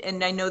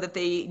 and I know that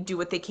they do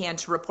what they can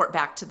to report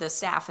back to the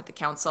staff at the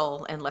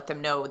council and let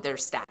them know their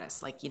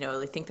status. Like, you know,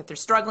 they think that they're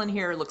struggling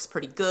here. It looks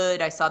pretty good.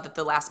 I saw that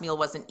the last meal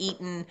wasn't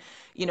eaten,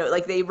 you know,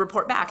 like they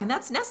report back, and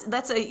that's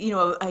a, you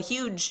know, a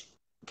huge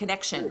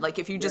connection. Like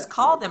if you Yeah, just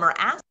call them or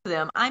ask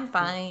them, I'm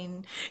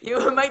fine, you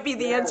know, it might be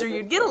the yeah, answer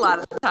you'd get a lot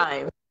of the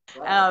time.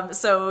 right.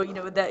 So, you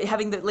know, that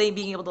having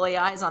being able to lay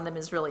eyes on them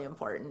is really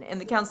important. And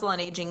the Council on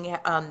Aging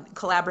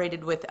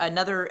collaborated with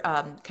another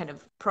kind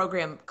of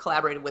program,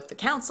 collaborated with the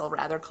council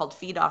rather, called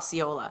Feed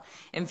Osceola.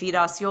 And Feed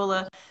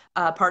Osceola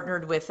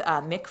partnered with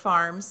Mick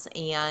Farms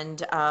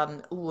and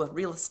a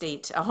real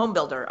estate, a home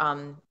builder,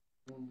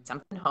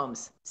 something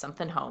homes.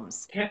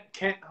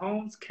 Kent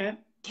Holmes, Kent.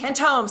 Kent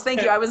Holmes,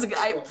 thank you.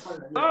 Kent.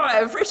 Oh, I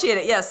appreciate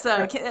it. Yes,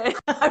 I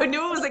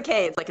knew it was a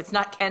K. It's like it's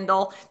not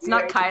Kendall, it's Yeah,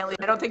 not Kylie.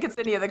 I don't think it's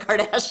any of the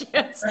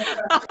Kardashians.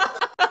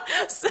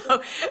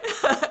 So,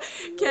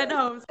 Kent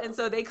Holmes, and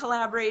so they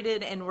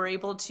collaborated and were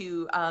able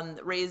to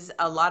raise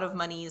a lot of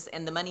monies,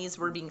 and the monies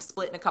were being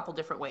split in a couple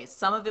different ways.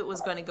 Some of it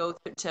was going to go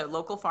to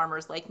local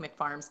farmers like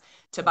McFarms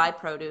to buy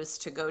produce,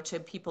 to go to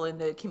people in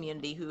the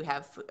community who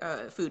have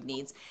food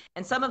needs,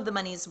 and some of the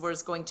monies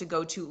was going to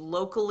go to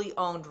locally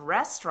owned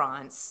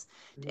restaurants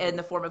in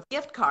the form of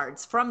gift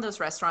cards from those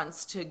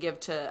restaurants to give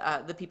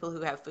to the people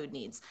who have food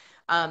needs.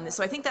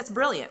 So I think that's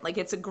brilliant. Like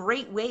it's a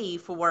great way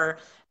for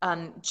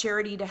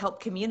charity to help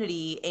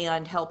community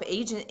and help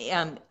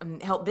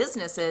help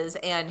businesses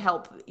and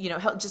help, you know,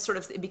 help just sort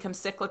of, it becomes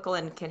cyclical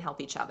and can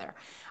help each other.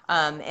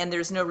 And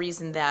there's no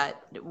reason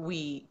that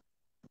we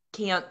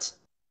can't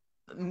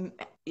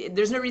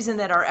there's no reason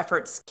that our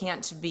efforts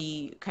can't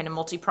be kind of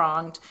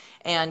multi-pronged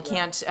and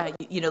can't,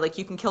 you know, like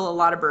you can kill a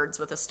lot of birds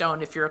with a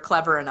stone if you're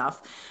clever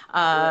enough.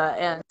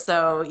 And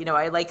so, you know,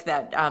 I like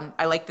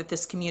that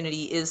this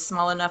community is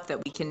small enough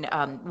that we can,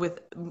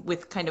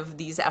 with kind of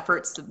these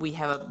efforts, we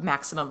have a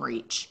maximum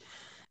reach.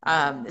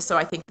 So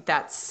I think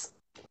that's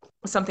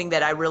something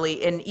that I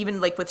really, and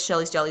even like with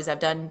Shelley's Jellies, I've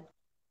done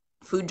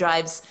food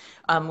drives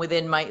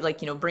within my,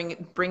 like, you know,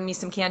 bring me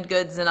some canned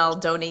goods and I'll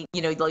donate,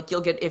 you know, like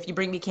you'll get, if you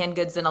bring me canned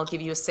goods, then I'll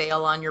give you a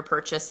sale on your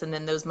purchase, and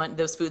then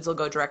those foods will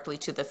go directly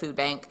to the food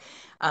bank.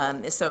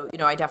 So, you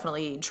know, I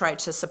definitely try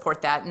to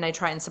support that, and I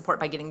try and support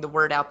by getting the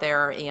word out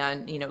there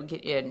and, you know,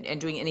 and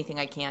doing anything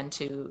I can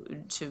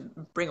to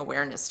bring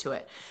awareness to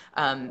it.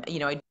 You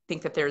know, I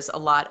think that there's a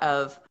lot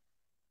of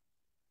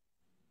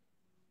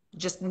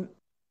just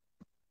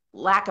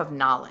lack of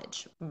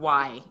knowledge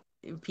why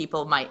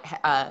people might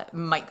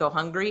go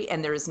hungry,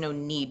 and there is no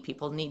need.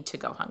 People need to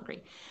go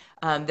hungry.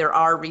 There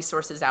are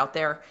resources out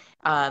there.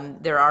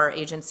 There are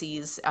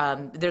agencies.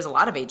 There's a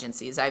lot of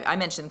agencies. I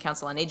mentioned the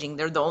Council on Aging.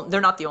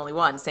 They're not the only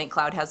ones. St.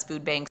 Cloud has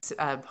food banks.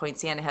 Point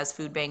Santa has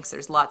food banks.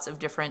 There's lots of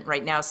different,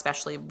 right now,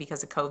 especially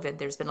because of COVID,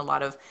 there's been a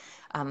lot of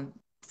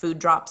food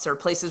drops or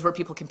places where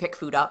people can pick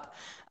food up.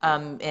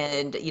 And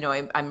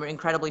I'm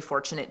incredibly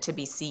fortunate to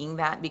be seeing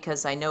that,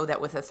 because I know that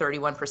with a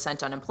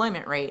 31%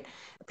 unemployment rate,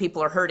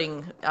 people are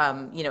hurting.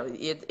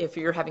 If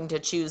you're having to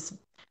choose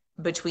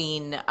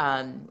between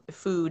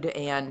food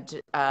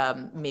and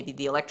maybe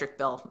the electric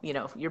bill,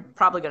 you're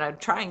probably going to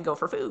try and go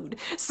for food.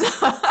 So,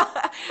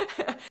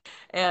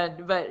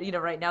 but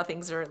right now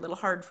things are a little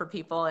hard for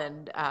people,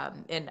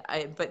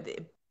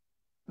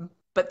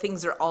 but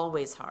things are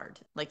always hard.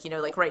 Like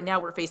right now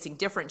we're facing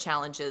different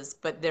challenges,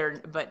 but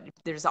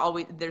there's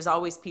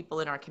always people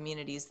in our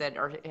communities that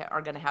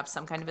are going to have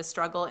some kind of a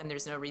struggle, and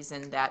there's no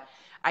reason that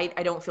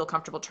I don't feel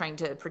comfortable trying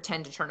to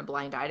pretend to turn a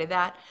blind eye to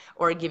that,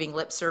 or giving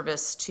lip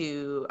service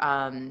to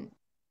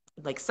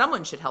like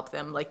someone should help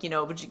them,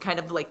 which kind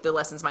of like the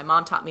lessons my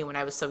mom taught me when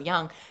I was so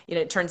young.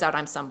 It turns out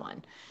I'm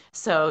someone.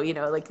 So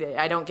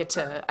I don't get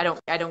to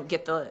I don't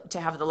get to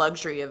have the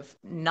luxury of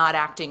not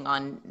acting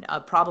on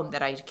a problem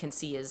that I can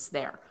see is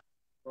there.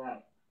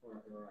 Right,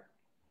 right, right.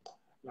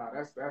 No,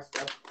 that's.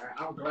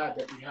 I'm glad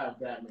that you have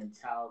that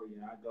mentality,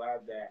 and I'm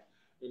glad that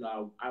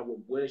I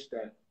would wish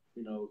that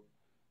you know.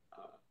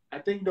 I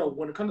think though,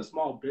 when it comes to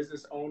small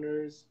business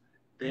owners,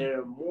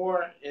 they're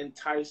more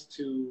enticed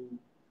to,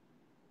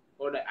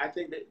 or that I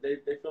think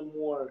they feel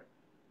more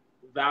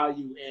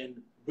value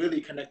in really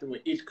connecting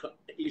with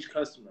each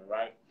customer,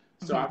 right?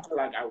 So I Mhm. feel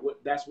like I would.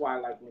 That's why,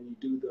 like when you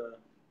do the,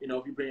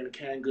 if you bring in a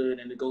canned good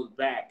and it goes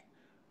back,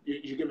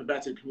 you give it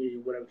back to the community,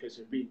 whatever the case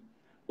may be.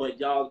 But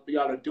y'all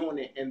are doing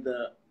it in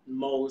the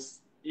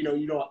most,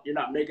 you're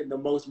not making the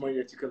most money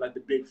that you could, like the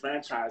big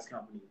franchise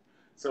companies.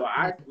 So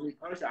me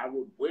personally, I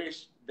would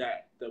wish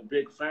that the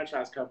big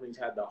franchise companies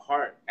had the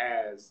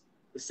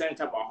same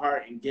type of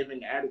heart and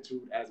giving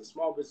attitude as the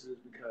small businesses,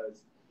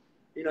 because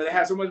they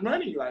have so much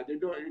money. Like you're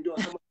doing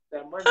so much of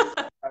that money.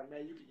 Like,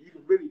 man, you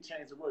can really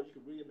change the world. You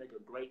can really make a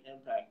great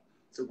impact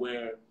to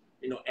where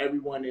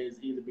everyone is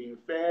either being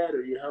fed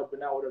or you're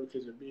helping out, whatever the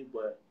case would be.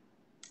 But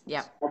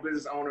Yeah. small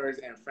business owners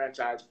and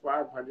franchise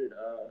 500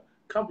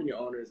 company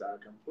owners are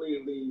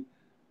completely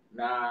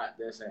not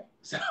the same.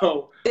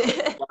 So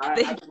I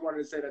They, just wanted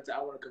to say that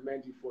I want to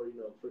commend you for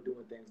for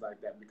doing things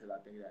like that, because I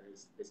think that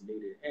is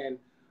needed, and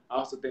I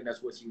also think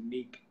that's what's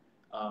unique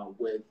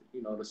with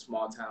the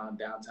small town,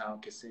 downtown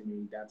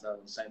Kissimmee,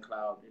 downtown St.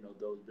 Cloud.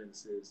 Those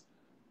businesses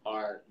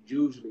are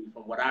usually,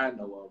 from what I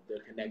know of,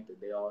 they're connected.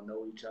 They all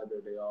know each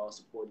other. They all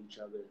support each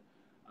other,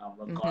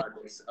 Mhm.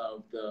 regardless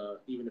of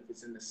even if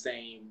it's in the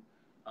same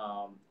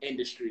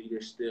industry,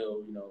 they're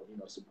still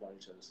supporting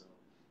each other. So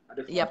I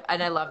just want Yep,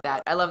 and I love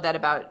that. I love that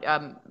about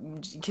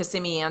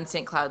Kissimmee and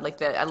St. Cloud.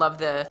 I love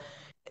the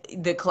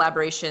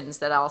collaborations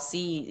that I'll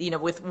see,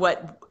 with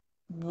what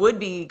would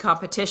be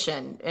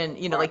competition, and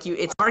right,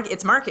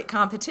 it's market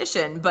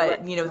competition,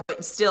 right. but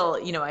but still,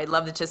 I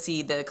love to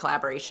see the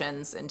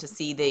collaborations and to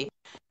see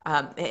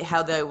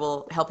how they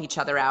will help each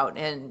other out,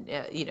 and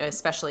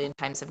especially in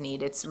times of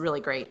need. It's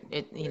really great.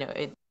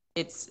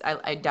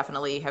 I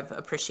definitely have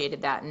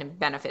appreciated that and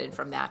benefited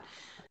from that.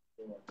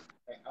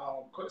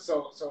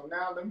 So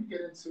now let me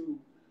get into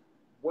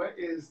what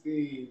is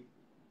the.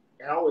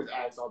 And I always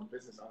ask all the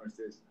business owners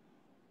this: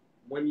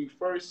 when you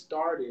first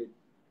started,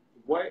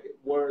 what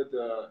were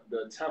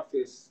the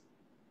toughest?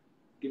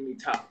 Give me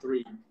top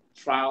three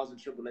trials and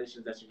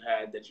tribulations that you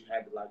had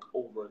to like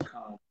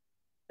overcome.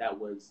 That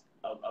was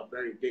a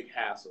very big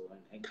hassle,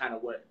 and kind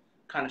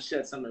of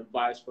shed some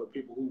advice for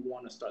people who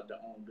want to start their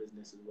own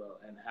business as well,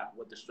 and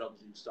what the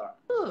struggles you start.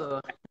 Ooh,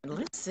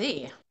 let's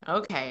see.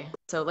 Okay,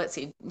 so let's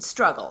see.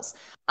 Struggles.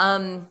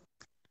 Um,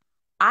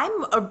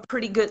 I'm a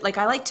pretty good, like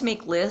I like to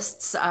make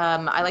lists.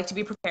 I like to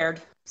be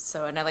prepared.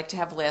 So, and I like to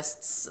have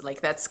lists. Like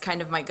that's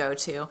kind of my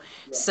go-to. Yeah.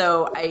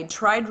 So I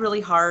tried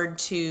really hard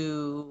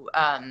to,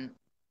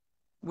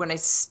 when I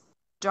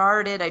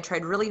started, I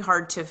tried really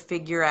hard to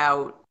figure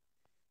out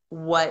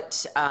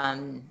what,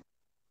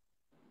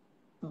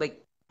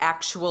 like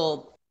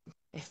actual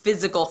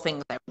physical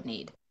things I would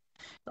need.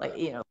 Like,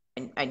 Right.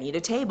 I need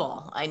a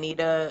table. I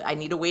need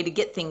a way to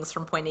get things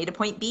from point A to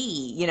point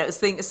B.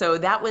 So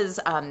that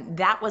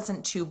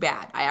wasn't too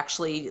bad. I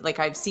actually, like,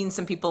 I've seen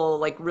some people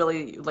like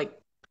really like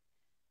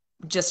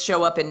just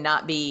show up and Yeah.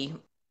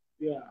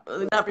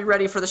 not be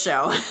ready for the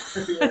show,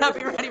 Yeah. not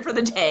be ready for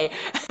the day.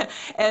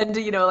 And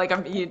like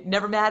you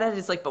never mad at it.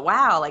 It's like, but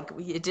wow, like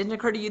it didn't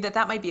occur to you that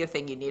that might be a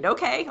thing you need.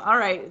 Okay, all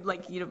right,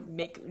 like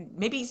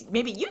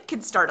maybe you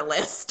could start a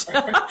list.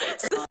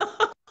 So,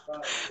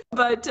 Right.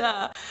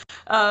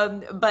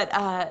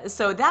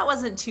 so that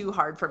wasn't too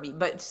hard for me,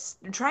 but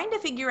trying to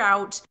figure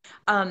out,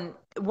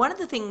 one of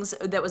the things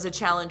that was a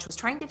challenge was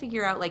trying to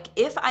figure out, like,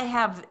 if I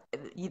have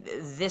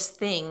this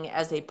thing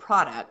as a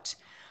product,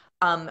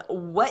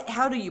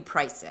 how do you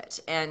price it?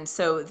 And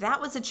so that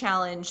was a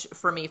challenge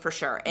for me for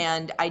sure.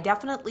 And I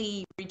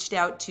definitely reached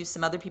out to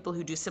some other people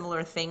who do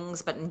similar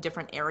things, but in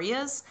different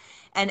areas,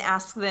 and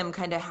asked them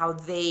kind of how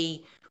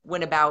they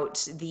went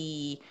about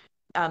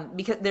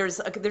because there's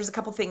a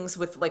couple things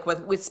with like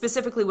with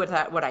specifically with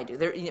what I do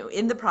there.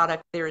 In the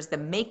product, there's the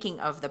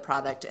making of the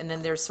product, and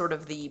then there's sort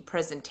of the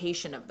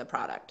presentation of the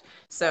product.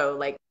 So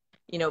like,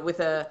 with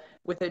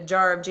a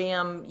jar of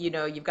jam,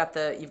 you've got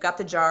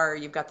the jar,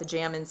 you've got the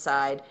jam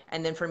inside,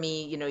 and then for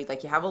me,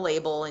 like you have a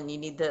label, and you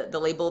need the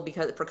label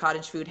because for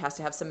cottage food has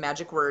to have some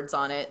magic words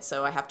on it.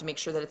 So I have to make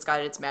sure that it's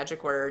got its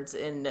magic words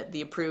in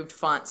the approved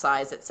font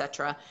size,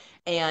 etc.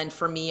 And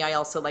for me, I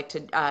also like to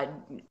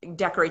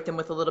decorate them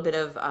with a little bit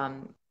of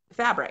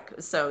fabric.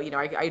 So,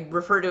 I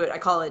refer to it, I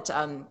call it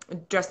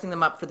dressing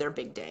them up for their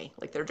big day,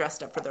 like they're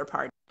dressed up for their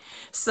party.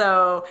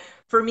 So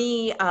for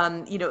me,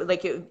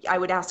 I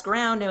would ask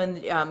around, and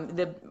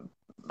the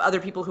other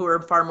people who are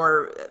far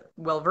more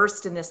well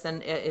versed in this than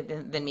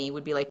me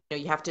would be like,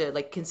 you have to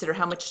like consider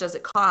how much does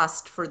it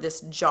cost for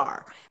this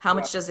jar? How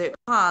Right. much does it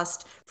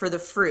cost for the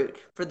fruit,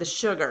 for the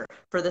sugar,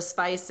 for the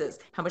spices?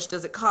 How much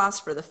does it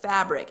cost for the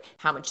fabric?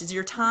 How much is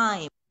your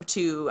time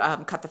to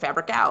cut the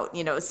fabric out?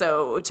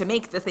 So to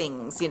make the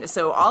things,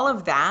 so all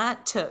of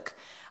that took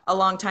a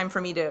long time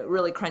for me to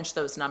really crunch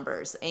those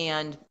numbers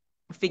and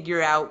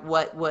figure out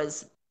what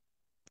was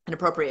an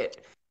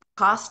appropriate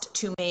cost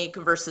to make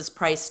versus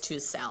price to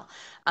sell.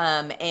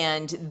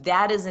 And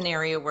that is an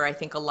area where I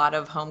think a lot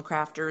of home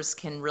crafters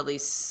can really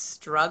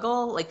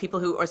struggle. Like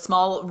people who are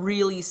small,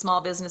 really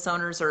small business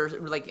owners, or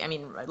like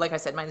I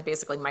said, mine's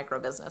basically micro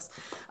business.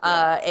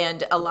 Right.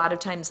 And a lot of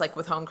times, like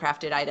with home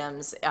crafted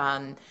items,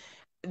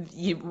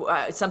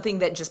 something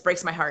that just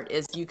breaks my heart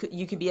is you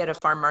could be at a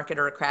farm market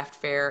or a craft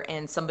fair,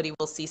 and somebody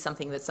will see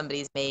something that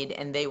somebody's made,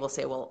 and they will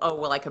say, well, oh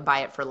well, I could buy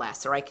it for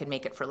less, or I could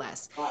make it for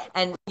less. Right.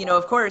 And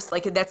of course,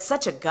 like that's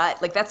such a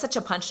gut, like that's such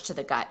a punch to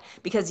the gut,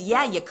 because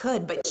yeah, you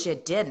could, but you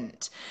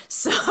didn't.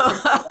 So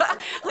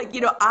like,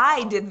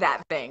 I did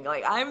that thing.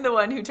 Like I'm the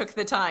one who took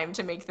the time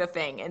to make the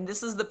thing, and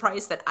this is the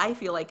price that I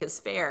feel like is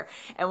fair.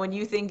 And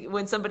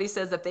when somebody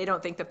says that they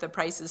don't think that the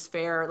price is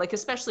fair, like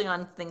especially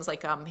on things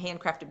like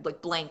handcrafted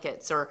like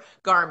blankets or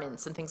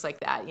garments and things like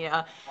that,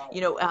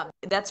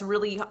 that's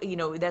really,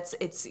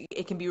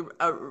 it can be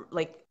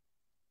like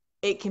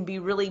it can be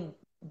really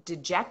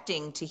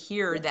dejecting to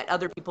hear that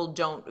other people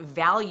don't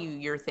value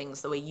your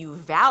things the way you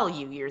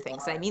value your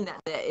things. And I mean that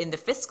in the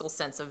fiscal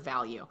sense of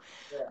value.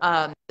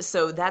 Yeah.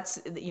 So that's,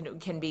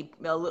 can be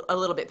a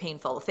little bit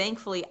painful.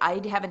 Thankfully,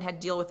 I haven't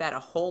had to deal with that a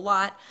whole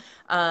lot,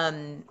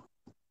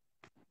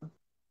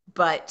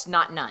 but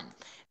not none.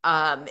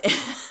 Um,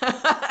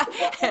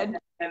 and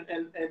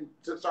And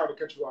sorry to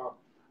cut you off.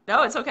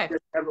 no, it's okay. I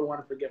never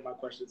want to forget my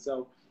question.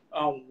 So,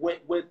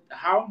 with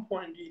how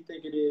important do you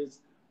think it is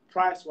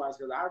price wise?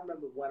 Because I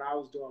remember when I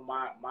was doing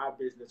my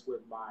business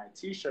with my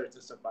T-shirts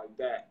and stuff like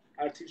that.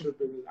 I had a T-shirt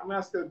business. I mean,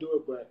 I still do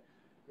it, but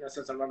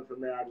since I'm running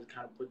from there, I just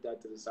kind of put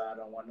that to the side. I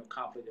don't want no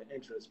conflict of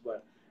interest.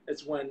 But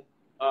it's when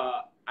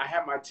I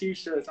have my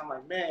T-shirts. I'm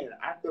like, man,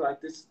 I feel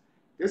like this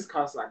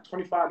costs like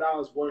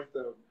 $25 worth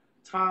of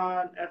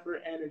time,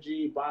 effort,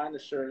 energy, buying the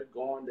shirt,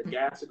 going the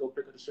gas to go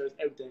pick up the shirts,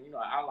 everything.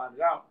 I outlined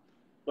it out,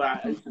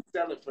 but I used to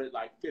sell it for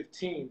like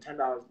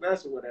 $10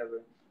 less or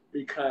whatever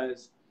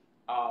because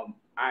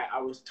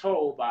I was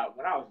told by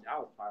when I was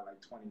probably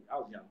like 20, I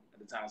was young at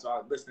the time, so I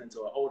was listening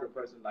to an older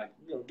person like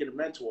get a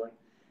mentor,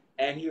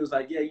 and he was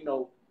like, yeah,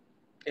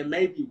 it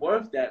may be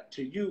worth that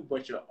to you,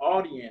 but your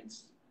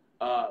audience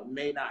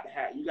may not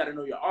have. You got to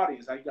know your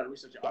audience. Like you got to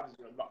research your audience.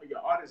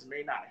 Your audience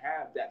may not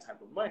have that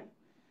type of money.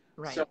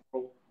 Right. So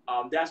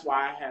that's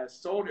why I had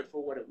sold it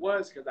for what it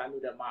was because I knew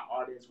that my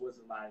audience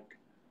wasn't like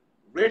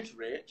rich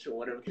or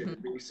whatever it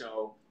could be.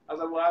 So I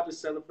was like, well, I'll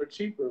just sell it for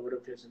cheaper or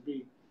whatever it can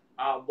be.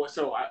 But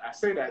so I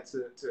say that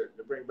to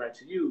bring back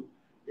to you.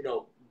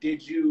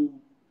 Did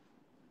you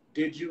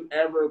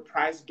ever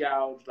price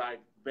gouge like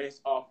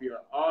based off your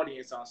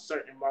audience on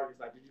certain markets?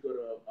 Like, did you go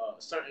to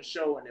a certain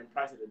show and then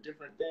price it a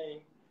different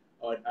thing,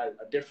 or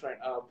a different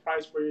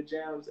price for your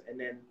gems, and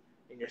then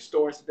in your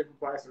store it's a different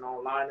price, and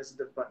online it's a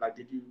different? Like,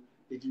 did you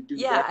do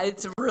Yeah, that?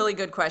 it's a really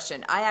good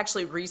question. I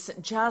actually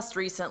just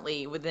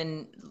recently,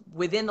 within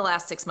the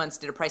last 6 months,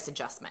 did a price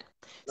adjustment.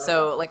 Okay.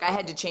 So like I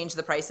had to change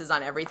the prices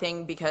on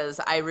everything because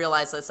I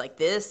realized it's like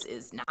this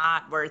is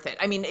not worth it.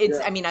 I mean,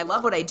 Yeah. I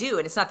love what I do,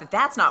 and it's not that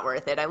that's not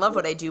worth it. I love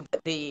what I do,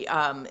 but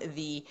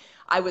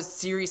I was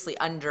seriously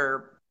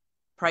under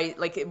price.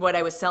 Like what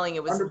I was selling,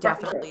 it was Yeah,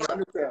 definitely like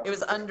undersell.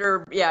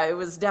 it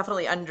was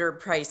definitely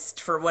underpriced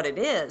for what it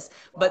is.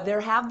 But Wow.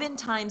 there have been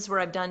times where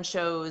I've done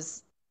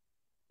shows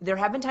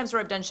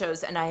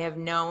and I have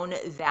known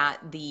that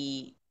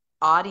the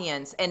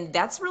audience, and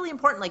that's really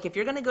important. Like if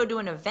you're going to go do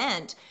an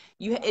event,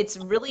 it's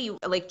really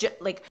like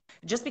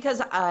just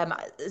because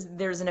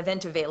there's an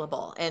event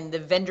available and the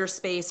vendor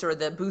space or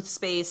the booth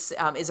space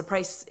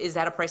is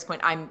at a price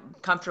point I'm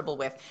comfortable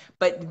with,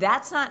 but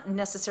that's not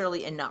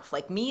necessarily enough.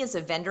 Like me as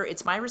a vendor,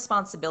 it's my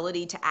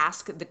responsibility to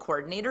ask the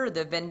coordinator,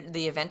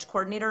 the event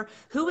coordinator,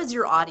 who is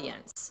your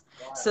audience?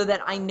 Right. so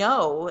that I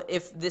know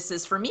if this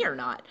is for me or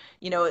not.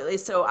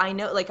 So I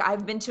know, like,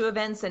 I've been to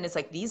events and it's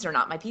like, these are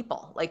not my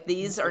people. Like,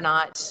 these are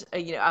not,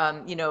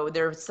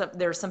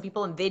 there's some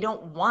people and they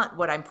don't want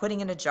what I'm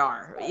putting in a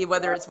jar,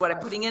 whether Right. it's what I'm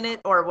putting in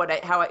it or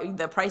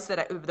the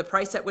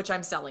price at which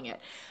I'm selling it,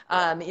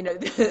 Right.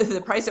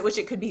 the price at which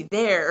it could be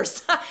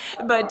theirs.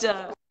 Right. But,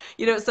 so,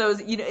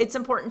 it's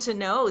important to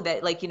know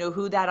that, like,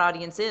 who that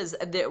audience is.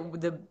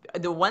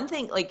 The one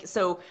thing, like,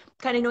 so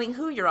kind of knowing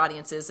who your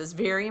audience is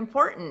very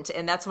important.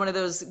 And that's one of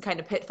those kind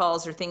of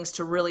pitfalls or things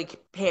to really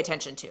pay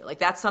attention to. Like,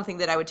 that's something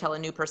that I would tell a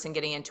new person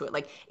getting into it.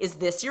 Like, is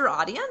this your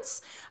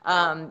audience?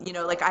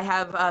 Like, I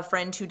have a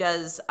friend who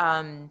does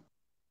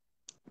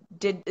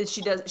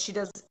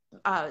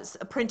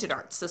printed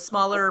art, so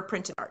smaller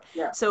printed art.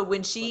 Yeah. So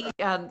when she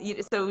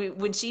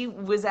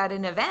was at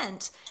an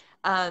event,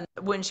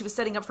 when she was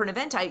setting up for an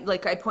event,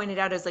 I pointed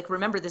out, as like,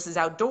 remember, this is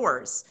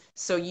outdoors,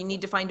 so you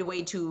need to find a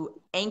way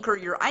to anchor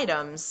your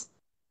items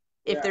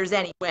if Yeah. there's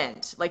any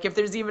wind. Like, if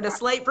there's even a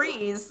slight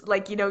breeze,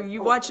 like,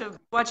 you watch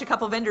a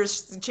couple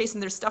vendors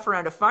chasing their stuff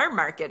around a farm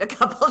market a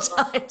couple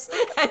times,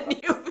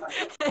 and you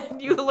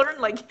learn,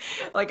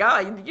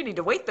 you need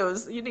to weight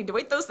those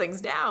things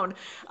down.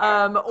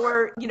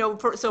 Or,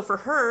 for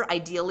her,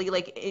 ideally,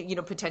 like,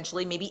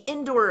 potentially maybe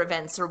indoor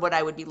events are what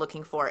I would be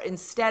looking for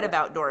instead of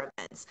outdoor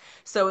events.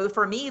 So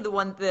for me,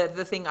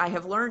 the thing I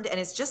have learned, and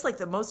it's just like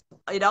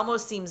it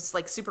almost seems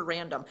like super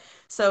random.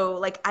 So,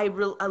 like, I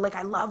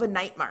love a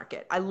night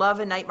market. I love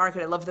a night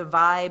market. I love the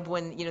vibe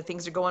when,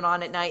 things are going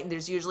on at night and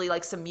there's usually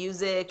like some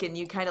music and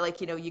you kind of,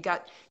 like, you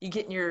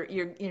get in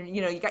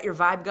you got your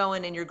vibe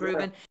going and you're Yeah.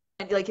 grooving.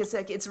 And, like,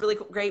 it's really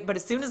great. But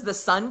as soon as the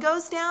sun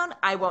goes down,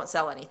 I won't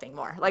sell anything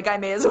more. Like, I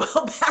may as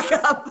well back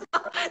up.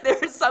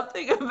 There's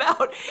something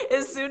about,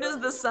 as soon as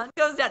the sun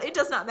goes down, it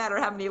does not matter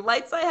how many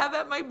lights I have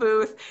at my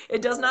booth.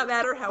 It does not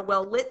matter how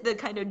well lit the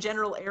kind of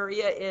general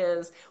area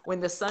is.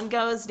 When the sun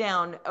goes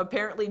down,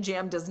 apparently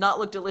jam does not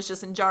look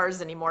delicious in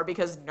jars anymore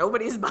because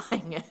nobody's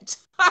buying it.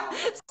 And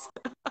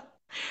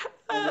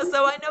you,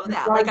 So I know you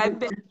that. try Like, to I've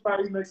been you try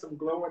to make some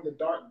glow in the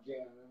dark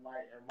jam in my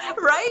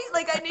right.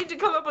 Like, I need to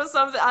come up with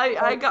something.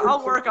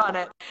 I'll work on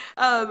it.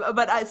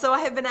 But so I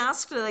have been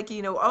asked, like,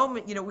 we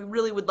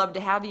really would love to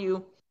have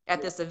you at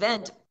yeah. this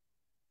event.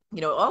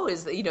 Oh,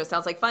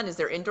 sounds like fun. Is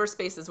there indoor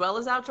space as well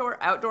as outdoor?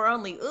 Outdoor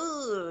only?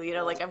 Ooh,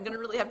 Right. like, I'm gonna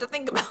really have to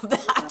think about Right.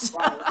 Right. that.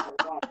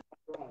 Right.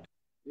 Right.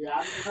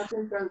 Yeah, I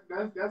think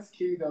that's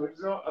key though.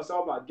 It's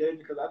all about gauging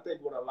because I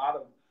think with a lot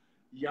of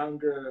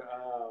younger,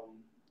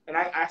 and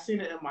I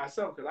seen it in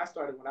myself because I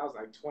started when I was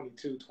like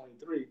 22,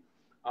 23,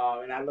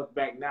 and I look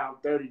back now, I'm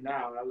 30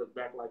 now, and I look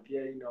back like,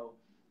 yeah,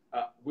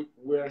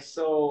 we're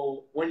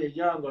so, when you're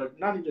young or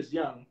not even just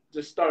young,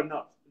 just starting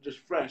up, just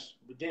fresh,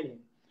 beginning,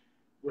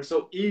 we're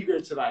so eager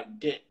to like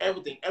get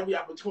everything, every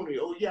opportunity.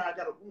 Oh yeah, I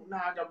gotta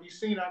be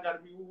seen, I gotta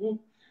be woo woo,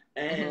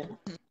 and Mhm,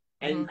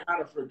 and you mhm.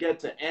 kind of forget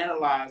to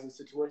analyze the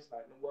situation.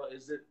 Like, well,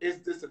 is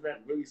this event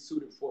really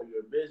suited for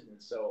your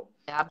business? So,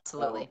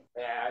 Absolutely.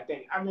 yeah,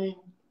 I mean,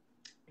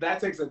 that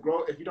takes a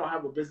growth. If you don't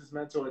have a business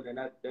mentor, then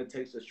that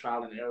takes just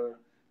trial and error.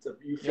 So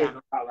you Yeah.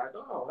 figure out like,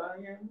 oh, well,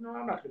 yeah, I'm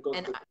not gonna go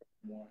And through it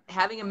anymore.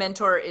 having a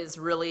mentor is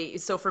really,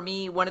 so for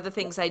me, one of the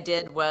things I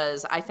did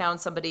was I found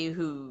somebody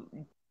who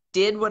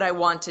did what I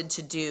wanted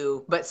to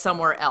do, but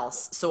somewhere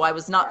else. So I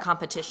was not Right,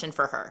 competition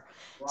for her.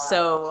 right,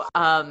 So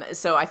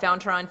I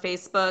found her on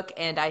Facebook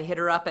and I hit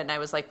her up and I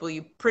was like, will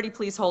you pretty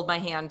please hold my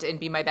hand and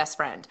be my best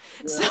friend?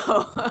 yeah,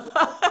 So,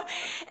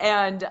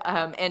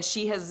 and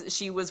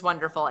she was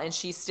wonderful and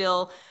she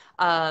still,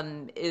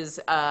 is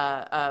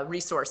a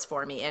resource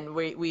for me. And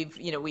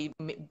we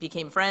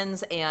became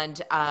friends.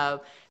 And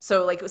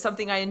so, like,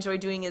 something I enjoy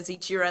doing is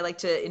each year I like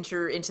to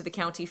enter into the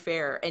county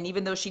fair. And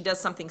even though she does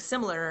something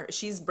similar,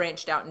 she's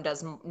branched out and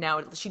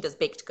she does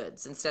baked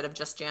goods instead of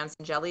just jams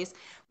and jellies.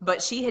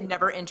 But she had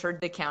never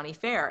entered the county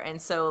fair. And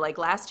so, like,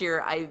 last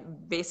year, I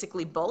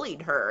basically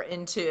bullied her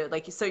into,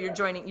 like, so you're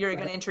going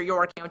to enter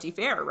your county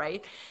fair,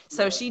 right?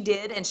 So yeah, she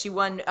did, and she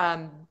won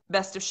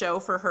best of show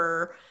for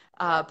her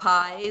right,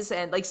 pies.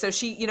 And, like, so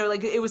she,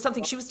 like, it was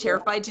something she was yeah,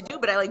 terrified to do,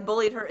 but I, like,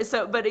 bullied her.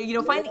 So, but,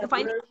 yeah, finding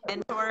yeah, a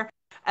mentor,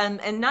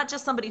 and not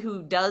just somebody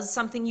who does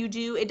something you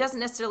do. It doesn't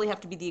necessarily have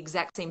to be the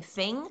exact same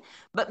thing,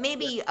 but yeah,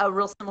 maybe a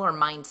real similar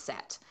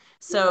mindset. yeah,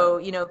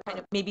 So, kind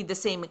of maybe the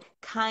same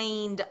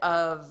kind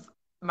of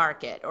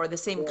market or the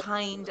same yeah,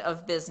 kind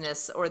of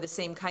business or the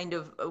same kind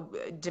of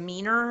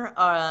demeanor,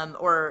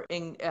 or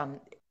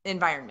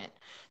environment.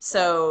 right.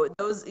 So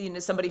those,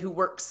 somebody who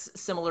works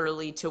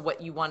similarly to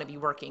what you want to be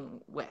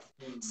working with.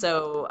 Mhm.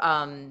 So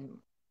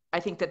I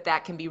think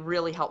that can be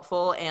really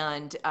helpful.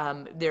 And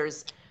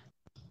there's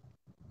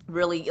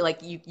really, like,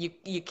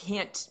 you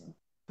can't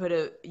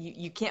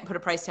you can't put a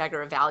price tag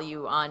or a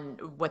value on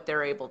what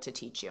they're able to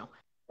teach you.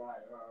 Right,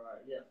 right,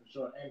 right. Yeah, for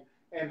sure.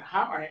 And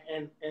how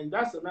and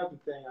that's another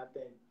thing I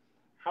think.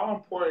 How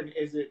important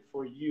is it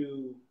for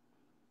you,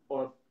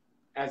 or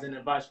as an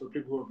advice for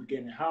people who are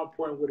beginning? How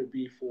important would it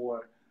be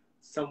for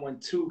someone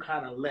to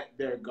kind of let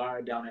their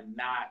guard down and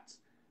not?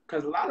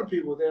 Because a lot of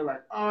people they're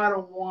like, oh, I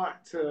don't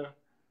want to.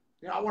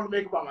 I want to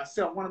make it by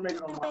myself. I want to make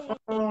it on my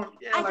own.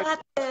 Yeah, I like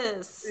got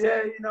this.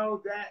 yeah,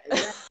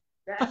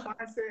 that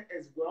mindset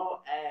as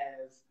well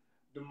as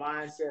the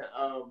mindset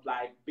of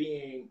like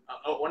being,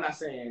 we're not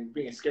saying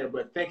being scared,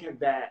 but thinking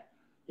that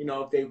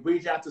if they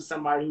reach out to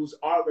somebody who's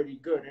already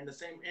good in the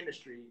same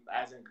industry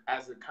as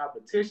a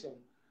competition,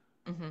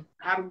 Hmm.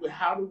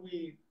 how do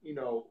we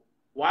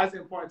why is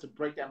it important to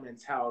break that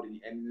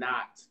mentality and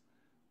not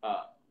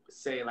uh,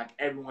 say like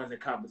everyone's in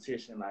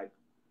competition? Like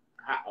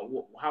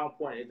how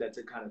important is that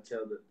to kind of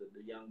tell the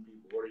young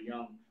people or the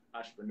young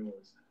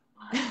entrepreneurs?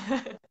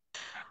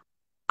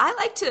 I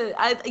like to,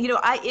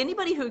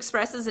 anybody who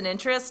expresses an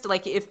interest,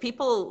 like if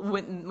people,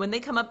 when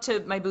they come up to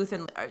my booth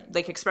and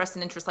like express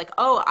an interest, like,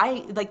 oh,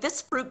 I like this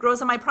fruit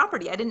grows on my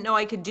property. I didn't know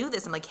I could do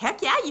this. I'm like,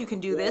 heck yeah, you can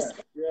do Yeah, this.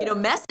 yeah.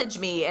 Message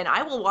me and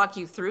I will walk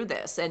you through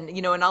this. And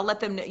I'll let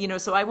them,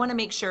 so I want to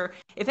make sure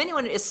if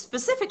anyone is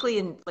specifically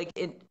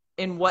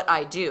in what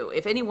I do,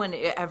 if anyone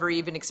ever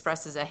even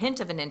expresses a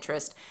hint of an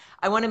interest,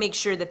 I want to make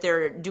sure that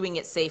they're doing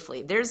it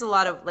safely. There's a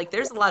lot of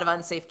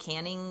unsafe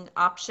canning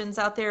options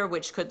out there,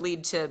 which could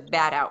lead to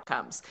bad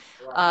outcomes.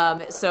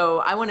 Right. So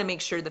I want to make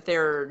sure that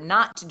they're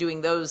not doing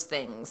those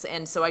things.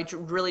 And so I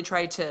really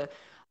try to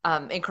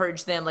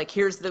encourage them, like,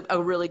 here's a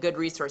really good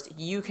resource.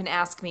 You can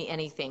ask me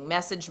anything,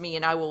 message me,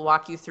 and I will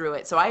walk you through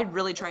it. So I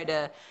really try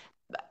to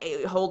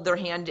hold their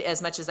hand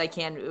as much as I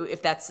can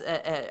if that's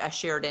a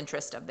shared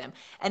interest of them.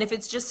 And if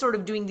it's just sort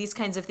of doing these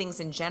kinds of things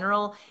in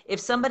general, if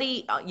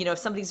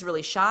somebody's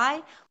really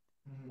shy,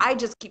 Mhm. I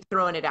just keep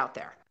throwing it out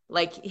there.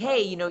 Like, Right.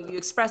 hey, you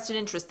expressed an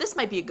interest. This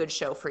might be a good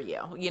show for you,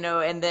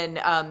 and then,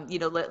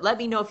 let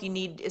me know if you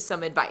need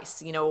some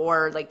advice,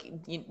 or like,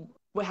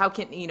 how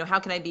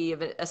can I be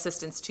of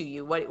assistance to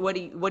you? What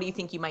do you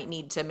think you might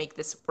need to make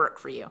this work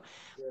for you?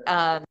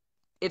 Yeah. Um,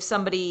 if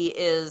somebody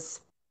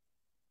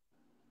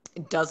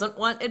doesn't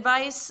want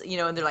advice,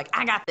 and they're like,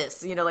 I got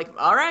this, like,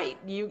 all right,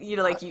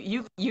 like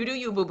you do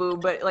you, boo boo.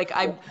 But like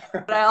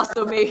but I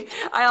also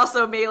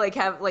may like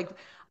have like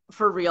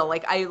for real,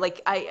 like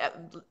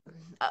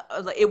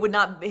it would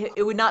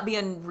not be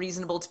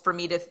unreasonable for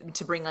me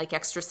to bring like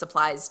extra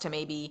supplies to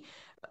maybe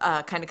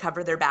kind of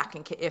cover their back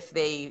if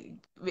they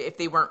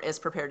weren't as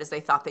prepared as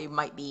they thought they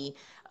might be,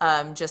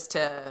 just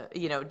to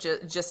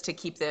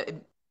keep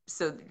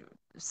so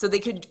so they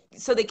could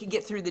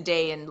get through the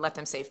day and let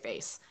them save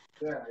face.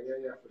 Yeah, yeah,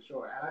 yeah, for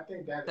sure. And I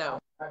think that So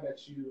I'm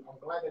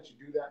glad that you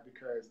do that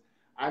because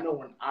I know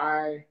when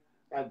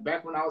like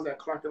back when I was at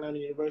Clark Atlanta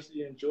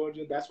University in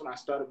Georgia, that's when I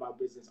started my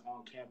business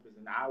on campus,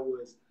 and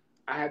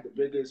I had the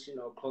biggest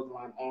clothing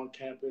line on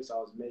campus. I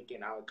was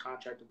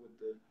contracted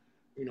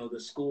with the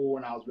school,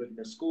 and I was making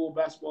the school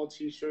basketball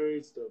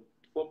T-shirts, the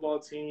football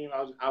team.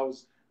 I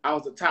was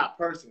the top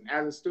person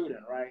as a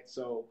student, right?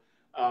 So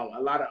a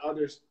lot of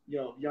other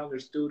younger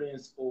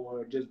students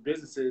or just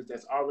businesses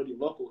that's already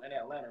local in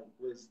Atlanta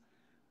was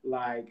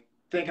like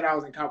thinking I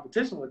was in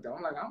competition with them.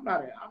 I'm like, I'm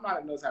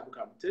not in no type of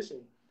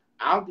competition.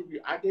 I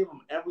gave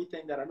them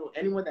everything that I know.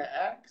 Anyone that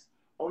asks,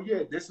 oh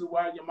yeah, this is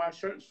where I get my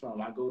shirts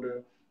from. I go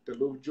to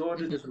Duluth,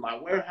 Georgia. This is my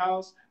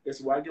warehouse. This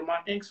is where I get my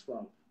inks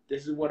from.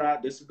 This is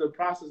the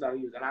process I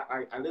use. And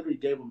I literally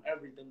gave them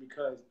everything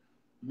because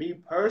me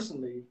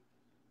personally,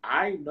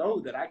 I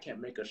know that I can't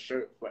make a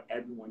shirt for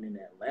everyone in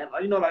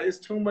Atlanta. Like it's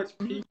too much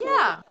people.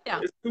 yeah, yeah,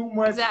 It's too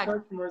much exactly.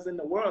 customers in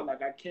the world.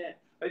 Like I can't.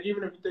 Like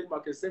even if you think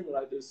about Kissimmee,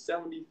 like there's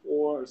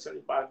 74 or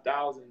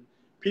 75,000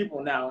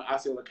 people now in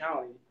Osceola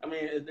County. I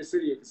mean, in the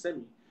city of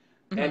Kissimmee,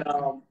 and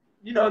Hmm.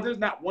 there's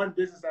not one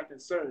business that can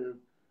serve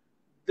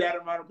that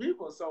amount of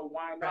people. So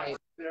why not Right.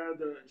 share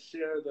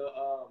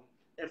the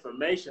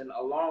information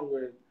along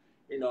with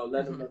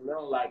letting Hmm. them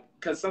know, like,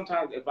 because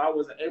sometimes if I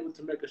wasn't able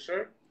to make a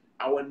shirt,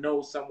 I would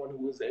know someone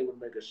who was able to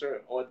make a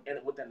shirt or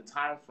within the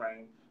time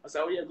frame. I say,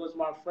 oh yeah, go to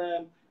my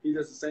friend. He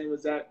does the same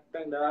exact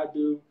thing that I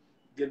do.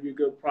 Give you a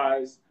good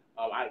price.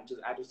 I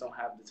just don't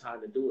have the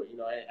time to do it.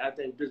 And I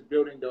think just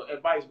building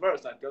and vice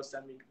versa. Like they'll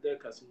send me their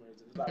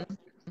customers. Hmm.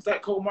 It's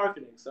like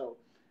co-marketing. So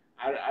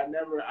I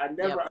never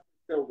Yep.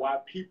 understood why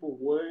people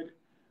would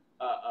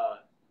uh,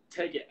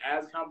 take it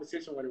as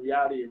competition when in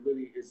reality it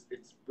really is.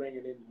 It's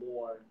bringing in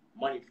more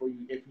money for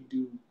you if you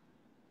do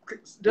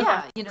just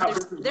like Yeah, how there's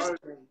business there's merge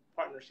and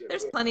partnership.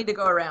 there's Yeah. plenty to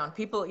go around.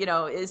 People,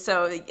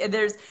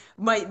 there's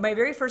my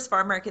very first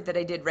farm market that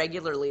I did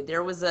regularly.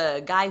 There was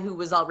a guy who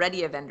was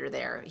already a vendor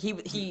there. He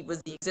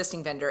was the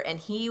existing vendor, and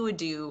he would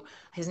do.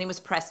 His name was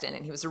Preston,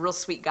 and he was a real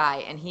sweet guy.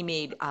 And he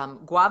made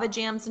guava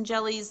jams and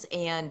jellies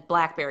and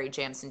blackberry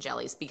jams and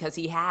jellies because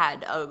he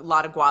had a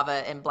lot of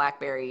guava and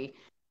blackberry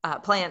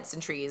plants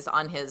and trees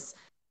on his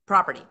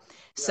property. Yeah.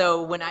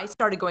 So when I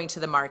started going to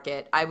the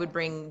market, I would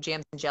bring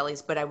jams and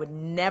jellies, but I would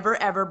never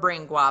ever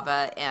bring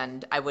guava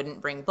and I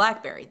wouldn't bring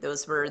blackberry.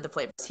 Those were the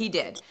flavors he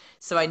did.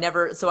 So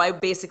I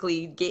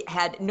basically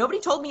had, nobody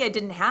told me I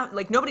didn't have,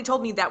 like, nobody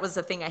told me that was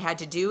the thing I had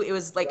to do. It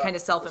was like Right. kind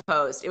of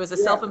self-imposed. It was a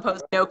Yeah.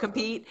 self-imposed no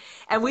compete.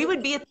 And we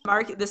would be at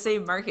the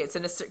same markets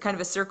in kind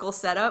of a circle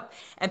setup.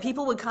 And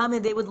people would come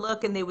and they would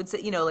look and they would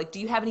say, like, do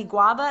you have any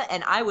guava?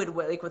 And I would,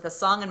 like, with a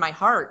song in my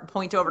heart,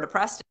 point over to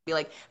Preston and be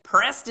like,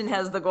 Preston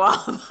has the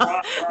guava.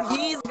 Right, right,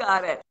 He's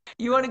got it.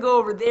 You want to go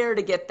over there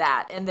to get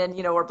that. And then,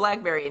 or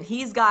BlackBerry, and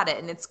he's got it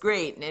and it's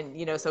great.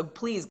 And, so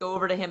please go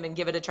over to him and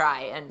give it a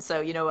try. And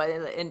so,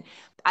 and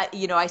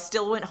I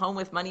still went home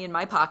with money in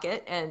my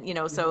pocket. And,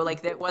 so right.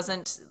 like that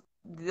wasn't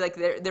like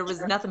there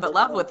was nothing but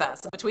love with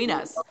us, between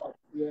us.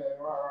 Yeah,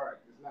 right.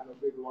 It's not a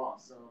big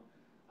loss. So,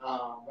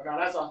 but no,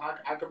 that's all.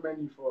 I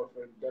commend you for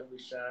definitely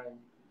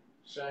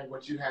sharing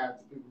what you have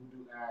to people who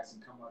do ask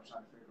and come up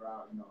trying to figure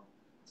out,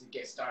 to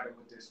get started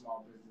with their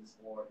small business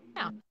or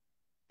Yeah. even.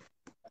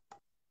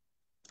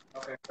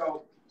 Okay,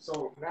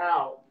 so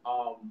now,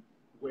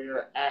 where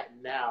you're at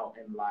now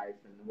in life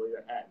and where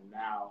you're at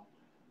now,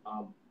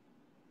 um,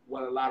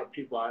 what a lot of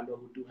people I know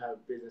who do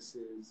have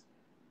businesses,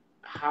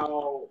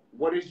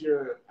 what is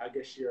your, I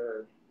guess,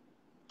 your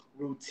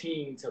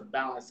routine to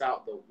balance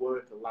out the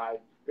work life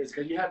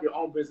because you have your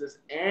own business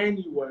and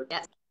you work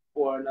Yes.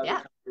 for another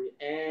Yeah. company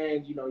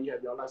and you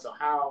have your own life. So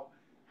how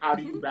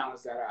do you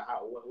balance that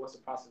out? What's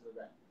the process of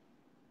that?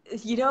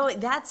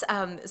 That's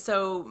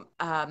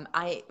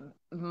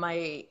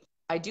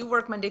I do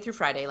work Monday through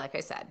Friday, like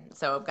I said.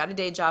 So I've got a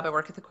day job. I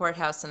work at the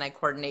courthouse and I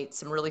coordinate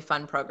some really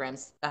fun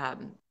programs.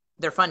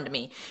 They're fun to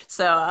me.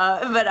 So,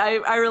 but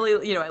I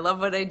really, I love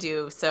what I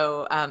do.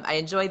 So I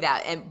enjoy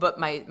that. But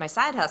my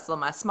side hustle,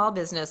 my small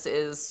business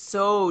is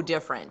so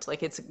different.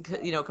 Like it's,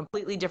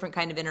 completely different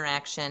kind of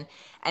interaction.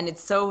 And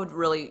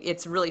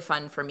it's really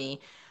fun for me.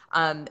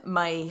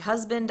 My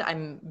husband,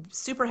 I'm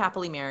super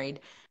happily married.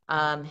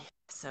 Um,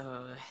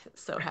 so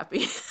so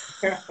happy.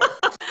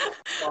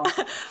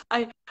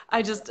 I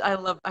I just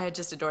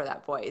adore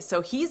that boy.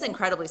 So he's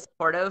incredibly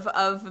supportive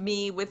of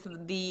me with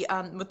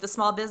the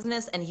small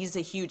business, and he's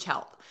a huge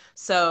help.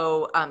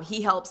 So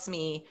he helps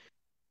me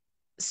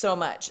so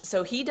much.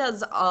 So he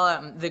does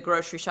the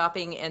grocery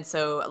shopping, and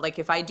so like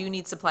if I do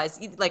need supplies,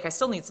 like I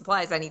still need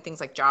supplies. I need things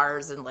like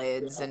jars and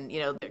lids, Yeah,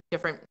 and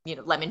different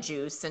lemon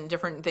juice and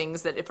different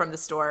things that from the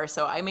store.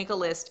 So I make a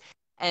list.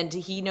 And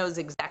he knows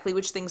exactly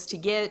which things to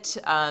get.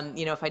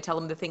 If I tell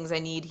him the things I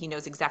need, he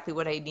knows exactly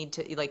what I need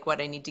to like what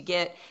I need to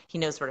get. He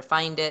knows where to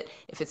find it.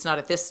 If it's not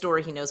at this store,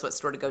 he knows what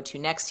store to go to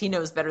next. He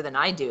knows better than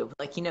I do.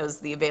 Like he knows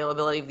the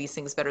availability of these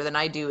things better than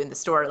I do in the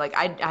store. Like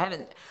I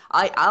haven't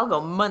I'll go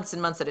months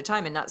and months at a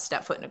time and not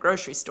step foot in a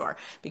grocery store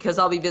because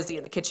I'll be busy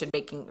in the kitchen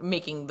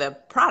making the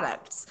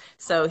products.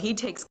 So he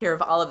takes care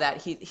of all of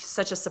that. He's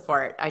such a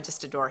support. I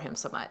just adore him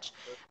so much.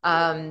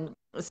 yeah, Um,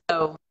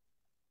 so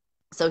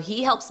so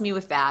he helps me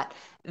with that.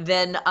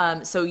 Then,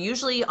 so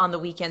usually on the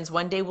weekends,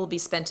 one day will be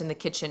spent in the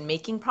kitchen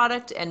making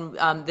product, and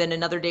then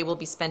another day will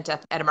be spent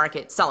at a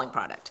market selling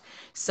product.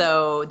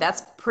 So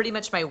that's pretty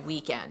much my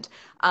weekend.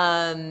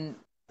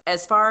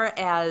 As far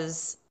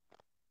as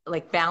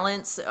like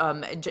balance,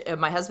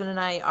 my husband and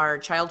I are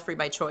child free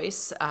by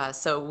choice,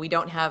 so we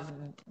don't have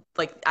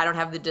like I don't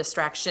have the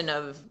distraction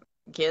of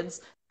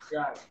kids.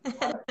 got it.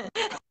 Got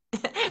it.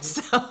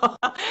 so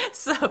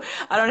so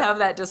I don't have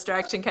that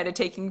distraction kind of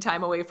taking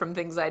time away from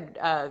things I'd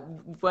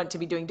want to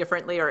be doing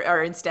differently or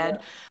Yeah,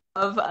 instead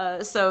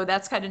of so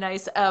that's kind of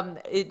nice.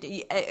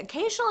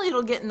 Occasionally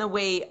it'll get in the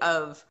way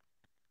of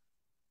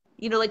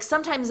like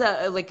sometimes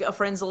like a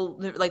friends will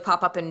like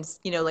pop up and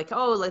like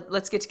oh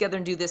let's get together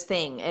and do this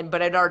thing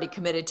but I'd already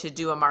committed to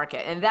do a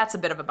market and that's a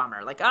bit of a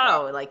bummer like right.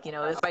 oh like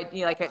if I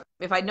like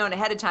if I'd known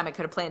ahead of time I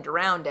could have planned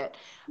around it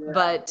Yeah,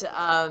 but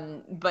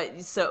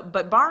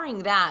barring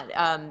that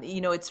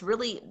it's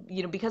really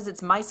because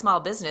it's my small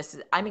business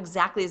I'm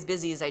exactly as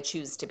busy as I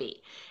choose to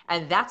be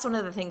and that's one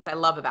of the things I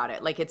love about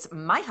it like it's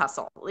my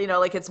hustle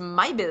like it's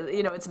my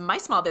it's my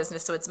small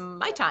business so it's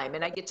my time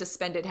and I get to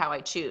spend it how I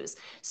choose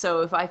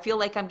so if I feel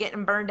like I'm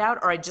getting burned out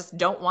or I just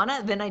don't want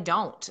to, then I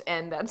don't.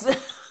 And that's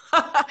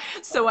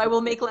so I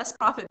will make less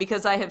profit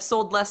because I have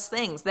sold less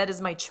things. That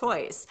is my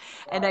choice.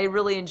 And right. I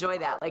really enjoy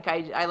that. Like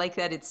I like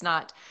that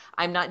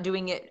I'm not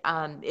doing it.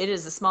 It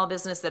is a small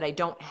business that I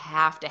don't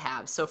have to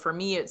have. So for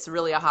me, it's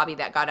really a hobby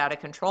that got out of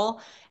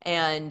control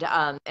and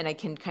I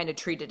can kind of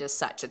treat it as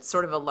such. It's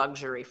sort of a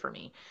luxury for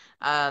me.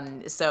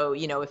 So,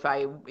 if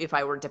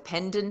I were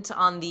dependent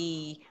on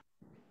the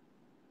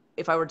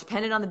if I were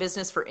dependent on the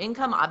business for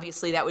income,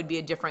 obviously that would be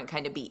a different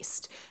kind of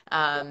beast.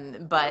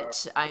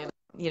 But I'm,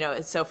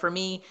 so for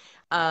me,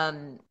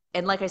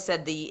 and like I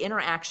said, the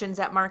interactions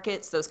at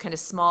markets, those kind of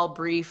small,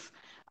 brief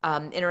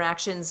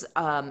interactions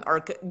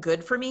are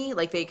good for me.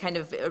 Like they kind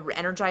of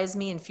energize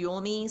me and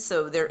fuel me.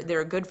 So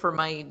they're good for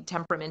my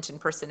temperament and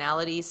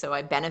personality. So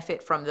I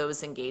benefit from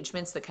those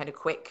engagements, the kind of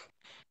quick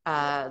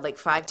like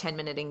 5-10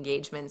 minute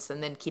engagements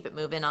and then keep it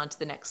moving on to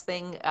the next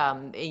thing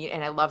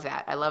and I love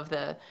that I love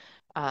the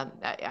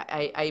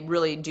I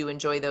really do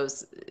enjoy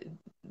those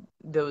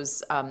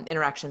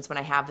interactions when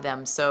I have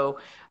them. So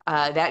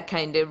that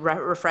kind of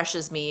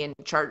refreshes me and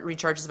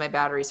recharges my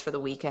batteries for the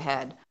week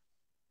ahead.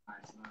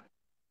 Nice, nice.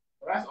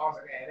 Well, that's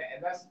awesome,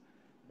 and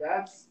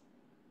that's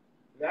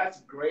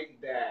that's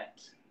great that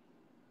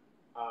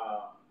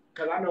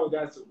because I know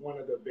that's one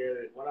of the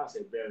barriers. Well, not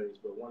say barriers,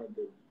 but one of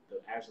the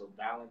actual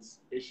balance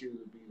issues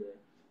would be the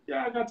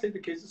yeah, I gotta take the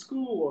kids to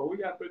school, or we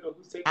gotta figure out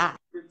who's taking Yeah.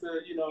 the kids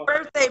to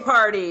Birthday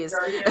parties.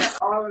 yeah,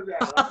 all of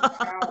that. Like,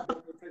 how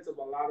it takes up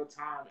a lot of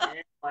time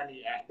and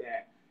money at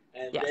that,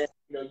 and then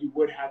Yes. you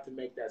would have to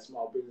make that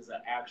small business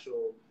an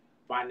actual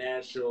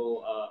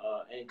financial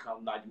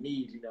income like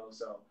need.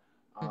 So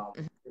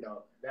Mhm.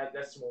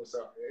 that's small.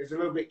 So it's a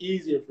little bit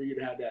easier for you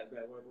to have that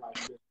work life.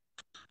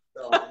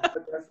 So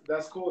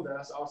that's cool.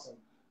 That's awesome.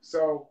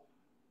 So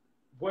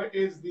what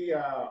is the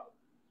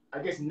I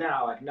guess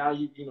now, like now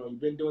you've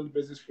been doing the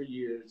business for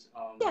years.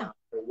 Yeah.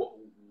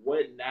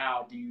 What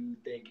now do you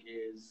think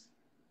is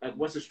like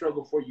what's the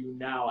struggle for you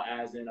now?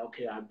 As in,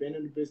 okay, I've been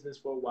in the business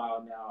for a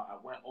while now. I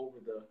went over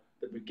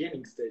the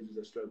beginning stages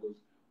of struggles.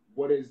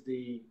 What is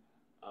the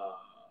uh,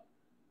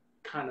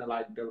 kind of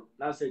like the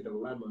not say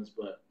dilemmas,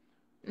 but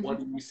what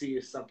Mhm. do you see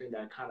as something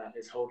that kind of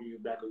is holding you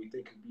back, or you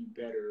think could be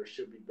better or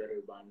should be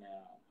better by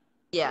now?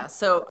 Yeah.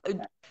 So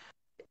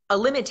a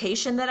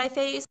limitation that I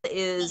face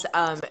is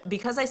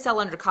because I sell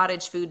under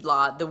cottage food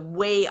law, the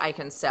way I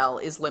can sell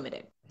is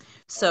limited. Okay.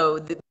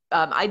 So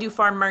I do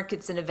farm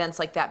markets and events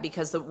like that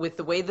because with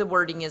the way the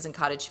wording is in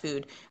cottage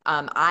food,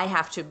 I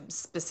have to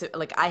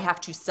I have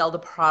to sell the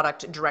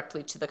product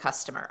directly to the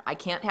customer. I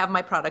can't have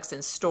my products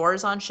in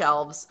stores on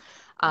shelves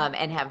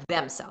and have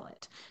them sell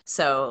it.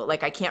 So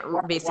like I can't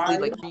basically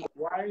like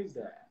Why is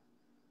that?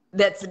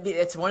 that's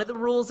it's one of the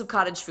rules of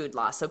cottage food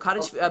law. So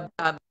cottage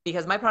Okay.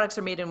 because my products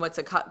are made in what's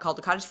called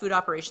a cottage food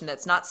operation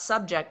that's not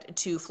subject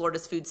to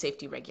Florida's food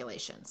safety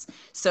regulations.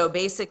 So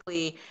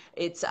basically,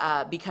 it's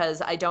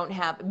because I don't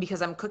have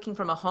because I'm cooking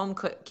from a home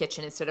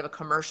kitchen instead of a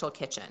commercial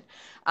kitchen.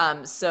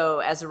 So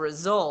as a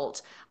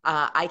result,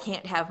 I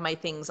can't have my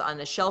things on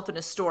the shelf in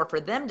a store for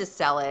them to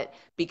sell it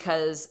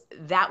because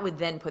that would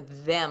then put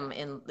them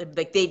in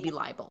like they'd be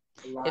liable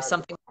if Live.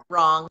 something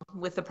wrong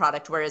with the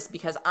product. Whereas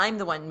because I'm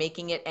the one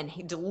making it and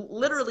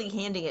literally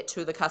handing it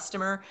to the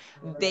customer,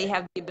 they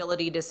have the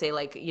ability to say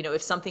like,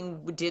 if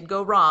something did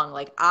go wrong,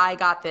 like I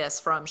got this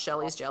from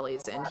Shelley's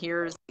Jellies and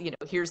here's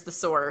the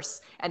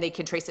source, and they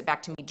can trace it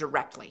back to me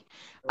directly.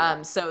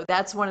 Right. So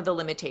that's one of the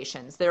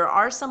limitations. There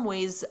are some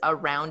ways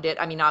around it.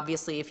 I mean,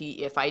 obviously,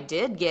 if I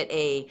did get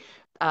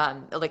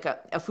like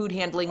a food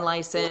handling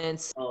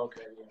license, Oh,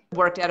 okay.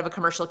 worked out of a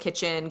commercial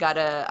kitchen, got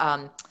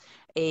a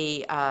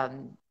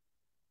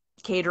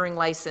catering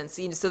license.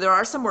 So there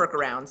are some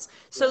workarounds. Yeah.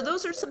 So Right.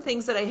 those are some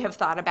things that I have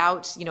thought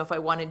about, if I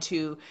wanted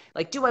to,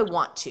 like, do I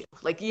want to?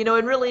 Like,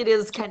 and really it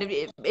is kind of,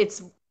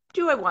 it's,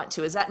 do I want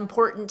to? Is that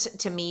important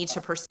to me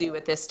to pursue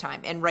at this time?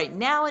 And right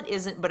now it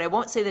isn't, but I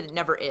won't say that it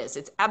never is.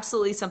 It's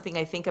absolutely something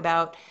I think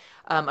about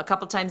a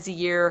couple times a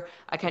year.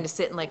 I kind of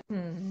sit and like,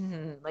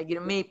 like,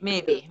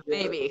 maybe,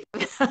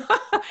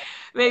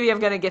 maybe I'm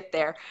going to get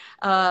there.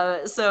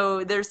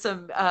 So there's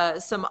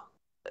some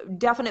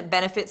definite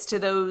benefits to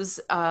those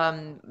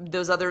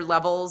other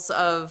levels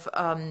of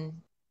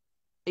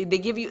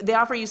they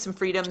offer you some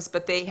freedoms,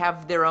 but they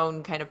have their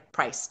own kind of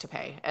price to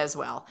pay as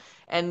well,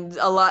 and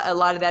a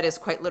lot of that is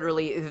quite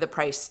literally the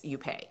price you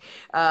pay.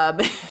 um,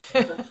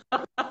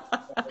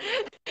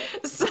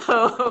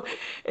 so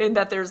in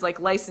that there's like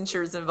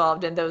licensures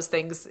involved and those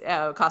things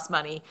cost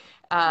money.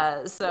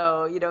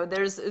 So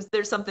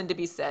there's something to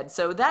be said.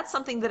 So that's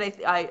something that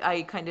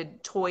I kind of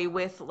toy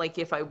with, like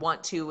if I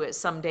want to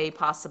someday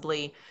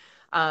possibly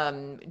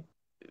um,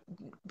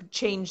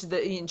 change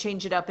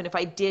it up, and if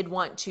I did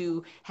want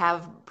to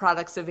have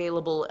products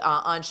available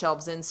on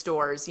shelves in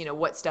stores,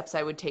 what steps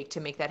I would take to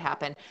make that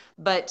happen.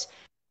 But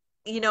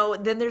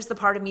then there's the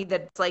part of me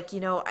that's like,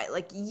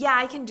 yeah,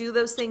 I can do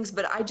those things,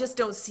 but I just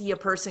don't see a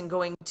person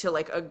going to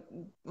like a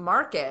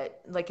market,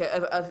 like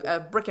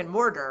a brick and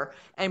mortar,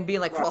 and being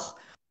like, Right. well,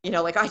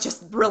 like I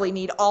just really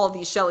need all of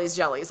these Shelley's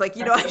jellies. Like,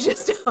 I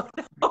just don't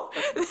know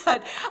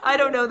that. I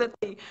don't know that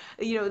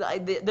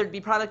there'd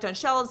be product on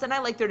shelves, and I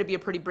like there to be a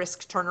pretty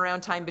brisk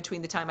turnaround time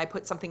between the time I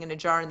put something in a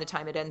jar and the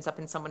time it ends up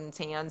in someone's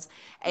hands.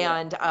 Yeah.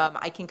 And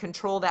I can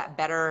control that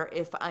better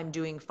if I'm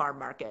doing farm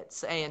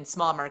markets and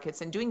small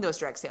markets and doing those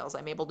direct sales.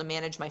 I'm able to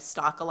manage my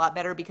stock a lot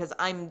better because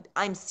I'm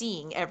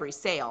seeing every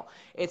sale.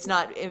 It's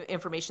not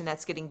information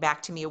that's getting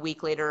back to me a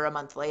week later or a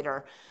month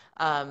later.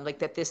 Like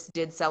that this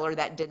did sell or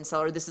that didn't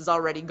sell or this is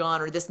already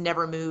gone or this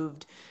never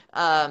moved.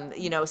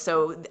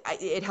 So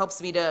it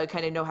helps me to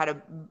kind of know how to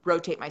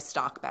rotate my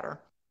stock better.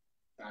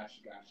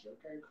 Gotcha.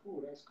 Okay,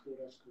 cool. That's cool.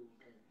 That's cool.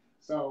 Okay.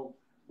 So,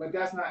 but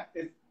that's not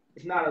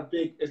it's not a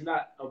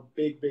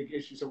big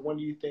issue. So when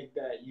do you think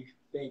that you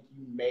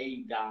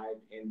may dive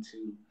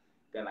into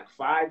that, like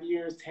 5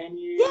 years, 10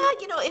 years? Yeah,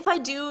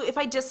 if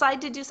I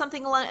decide to do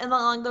something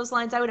along those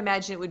lines, I would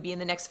imagine it would be in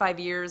the next 5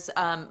 years.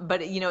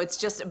 But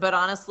but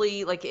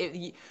honestly, like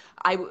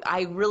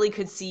I really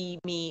could see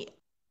me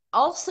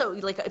also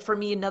like for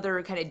me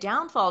another kind of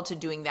downfall to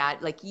doing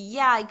that. Like,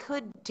 yeah, I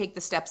could take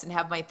the steps and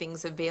have my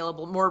things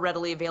available more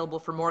readily available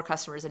for more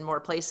customers in more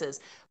places.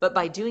 But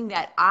by doing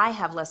that, I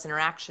have less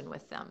interaction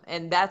with them,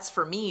 and that's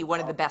for me one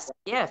of the best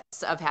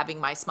gifts of having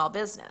my small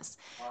business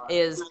All right.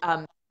 is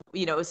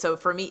so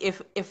for me,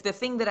 if the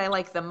thing that I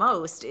like the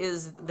most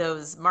is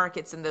those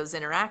markets and those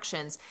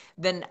interactions,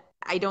 then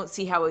I don't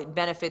see how it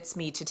benefits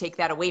me to take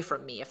that away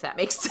from me, if that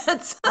makes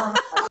sense.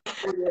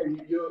 Yeah,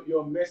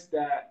 you'll miss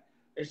that.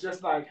 It's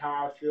just like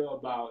how I feel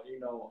about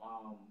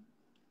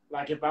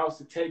like if I was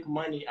to take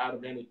money out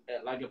of any,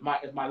 like if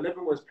my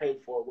living was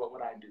paid for, what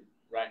would I do?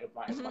 Right? If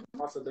my Mhm.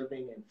 cost of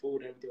living and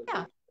food and everything was paid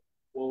Yeah.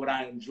 for, what would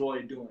I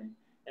enjoy doing?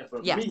 And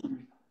for Yes.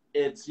 me,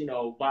 it's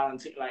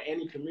volunteer, like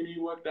any community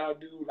work that I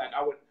do. Like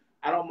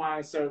I don't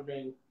mind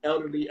serving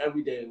elderly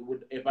every day.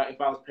 If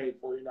I was paid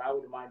for, I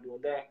wouldn't mind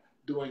doing that.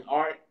 Doing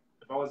art,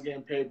 if I was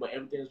getting paid, but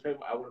everything was paid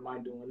for, I wouldn't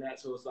mind doing that.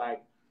 So it's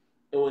like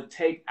it would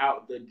take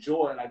out the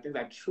joy, like things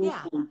I Yeah.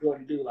 truthfully enjoy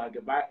to do. Like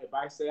if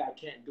I say I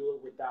can't do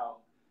it without,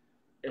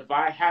 if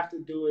I have to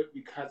do it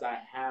because I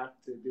have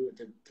to do it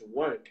to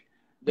work,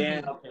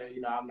 then Hmm.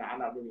 okay, I'm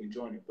not really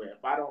enjoying it. But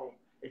if I don't,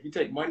 if you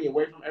take money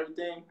away from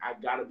everything, I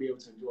gotta be able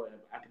to enjoy it.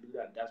 If I can do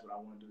that, that's what I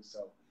want to do.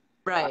 So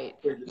Right.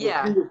 with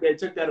Yeah. you, if they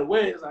took that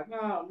away, it's like,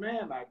 oh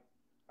man, like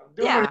I'm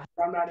doing it, Yeah.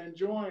 but I'm not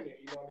enjoying it.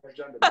 I'm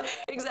enjoying it, but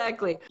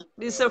Exactly.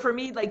 yeah, So for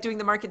me, like doing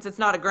the markets, it's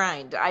not a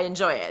grind. I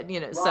enjoy it.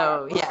 right,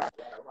 So right, yeah. right,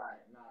 right.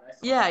 No,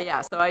 that's Yeah,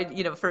 yeah.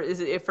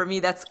 So for me,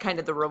 that's kind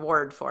of the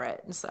reward for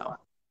it. So right.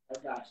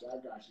 I got you. I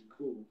got you.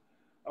 Cool.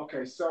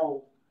 Okay,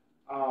 so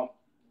um,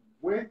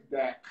 with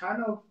that,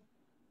 kind of,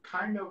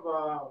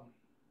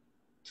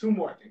 two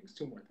more things.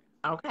 Two more things.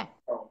 okay.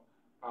 So,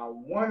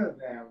 one of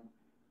them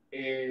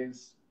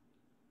is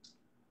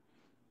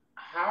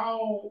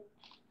how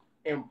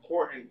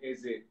important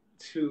is it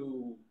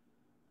to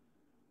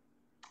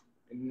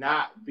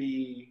not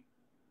be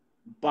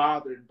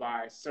bothered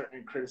by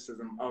certain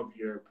criticism of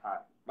your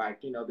product?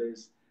 Like,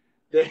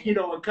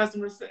 when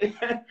customers say,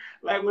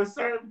 like, when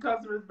certain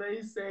customers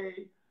may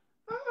say,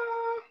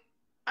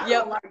 I don't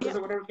Yep. like this Yep.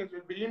 or whatever the case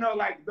may be.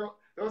 Like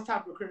those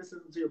type of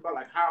criticisms to your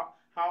product. Like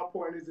how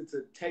important is it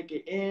to take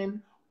it in,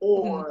 Mhm.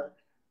 or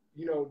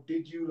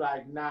did you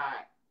like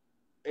not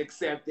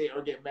accept it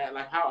or get mad?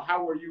 Like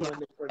how were you Yeah.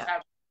 when it first Yeah.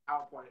 happened?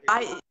 How important is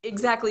it? I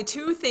exactly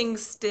two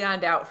things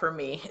stand out for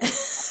me.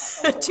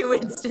 Okay,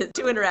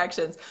 Two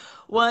interactions.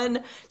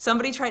 One,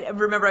 somebody tried,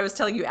 remember I was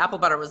telling you apple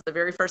butter was the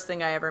very first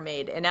thing I ever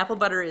made. And apple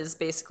butter is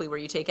basically where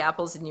you take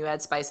apples and you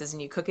add spices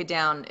and you cook it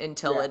down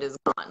until yeah, it is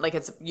gone. Like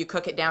you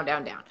cook it down,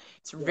 down, down.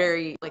 It's yeah,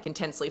 very like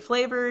intensely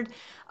flavored.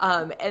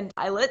 And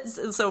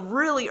so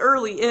really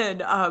early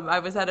in, I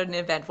was at an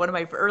event, one of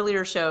my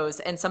earlier shows,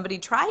 and somebody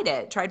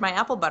tried my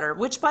apple butter,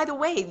 which by the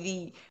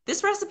way,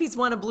 this recipe's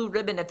won a blue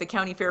ribbon at the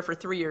county fair for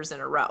 3 years in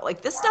a row.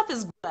 Like this stuff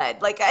is good.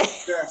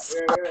 yeah,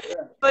 yeah, yeah,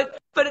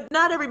 but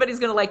not everybody's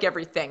gonna like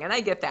everything, and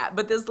I get that.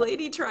 But this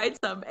lady tried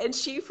some, and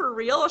she for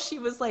real, she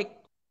was like,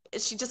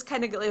 she just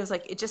kind of it was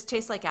like it just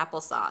tastes like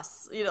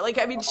applesauce, like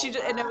I mean,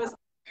 Oh and it wow. was,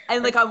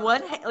 and like on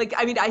one hand, like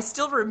I mean, I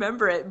still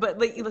remember it, but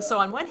like so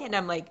on one hand,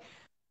 I'm like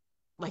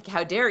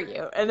how dare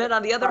you, and then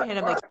on the other Right, hand,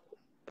 I'm like,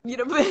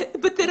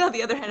 right. but then on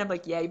the other hand, I'm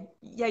like, yeah,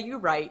 yeah, you're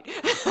right.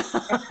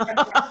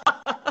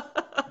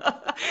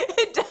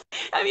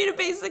 I mean, it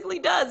basically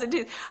does.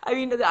 I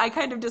mean, I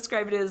kind of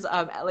describe it as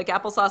like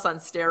applesauce on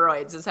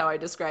steroids is how I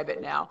describe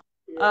it now.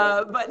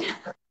 Yeah, But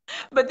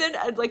but then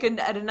like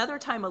at another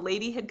time, a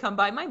lady had come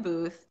by my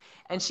booth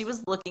and she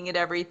was looking at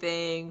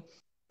everything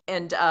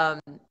and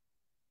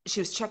she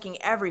was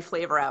checking every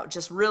flavor out,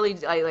 just really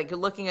like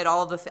looking at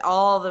all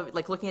the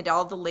like looking at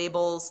all the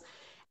labels.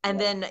 And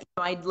yeah, then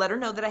I let her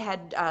know that I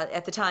had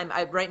at the time.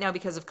 Right now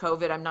because of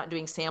COVID, I'm not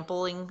doing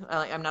sampling.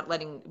 I'm not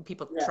letting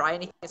people yeah, try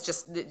anything. It's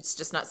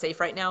just not safe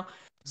right now.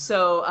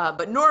 So,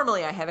 but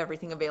normally I have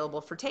everything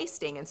available for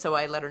tasting, and so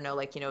I let her know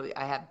like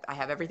I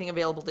have everything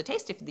available to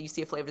taste if you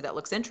see a flavor that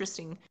looks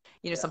interesting,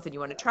 yeah. something you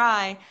want to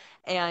try.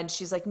 And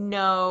she's like,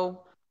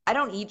 no, I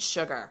don't eat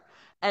sugar.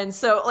 And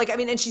so like I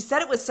mean, and she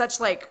said it with such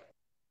like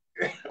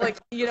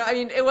I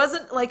mean it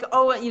wasn't like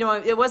oh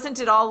it wasn't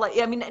at all like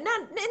I mean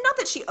not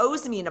that she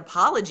owes me an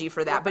apology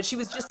for that but she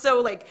was just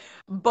so like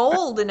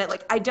bold in it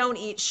like I don't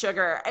eat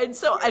sugar and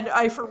so and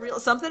I for real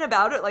something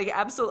about it like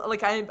absolutely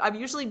like I'm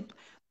usually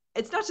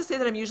it's not to say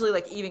that I'm usually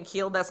like even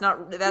keeled. That's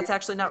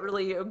actually not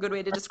really a good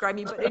way to describe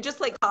me, but it just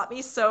like caught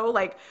me so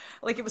like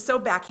it was so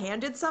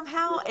backhanded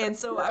somehow. And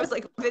so I was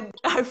like, then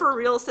I for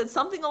real said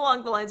something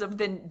along the lines of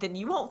then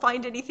you won't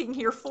find anything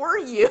here for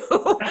you.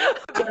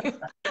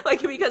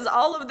 Like because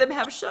all of them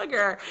have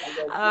sugar. I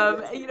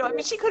got you. Yeah, I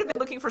mean she could have been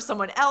looking for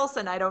someone else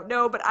and I don't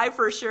know, but I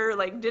for sure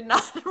like did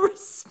not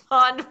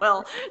respond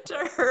well to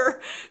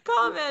her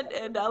comment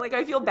and like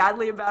I feel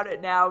badly about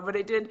it now, but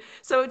it did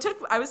so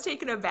I was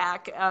taken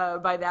aback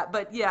by that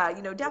but yeah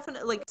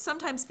definitely like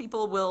sometimes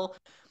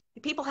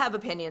people have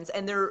opinions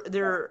and yeah,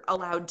 they're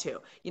allowed to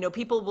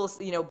people will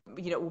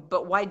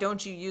but why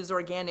don't you use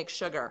organic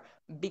sugar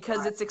because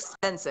right, it's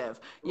expensive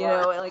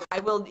right, like I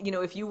will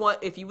if you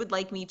would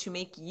like me to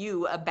make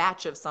you a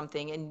batch of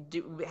something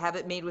and have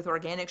it made with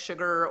organic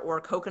sugar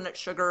or coconut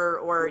sugar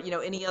or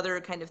any other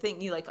kind of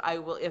thing like I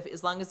will if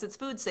as long as it's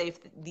food safe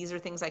these are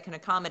things I can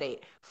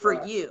accommodate for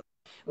right, you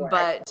right.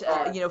 but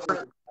Right,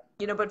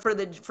 but for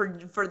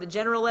the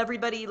general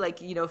everybody,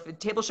 like if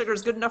table sugar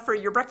is good enough for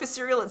your breakfast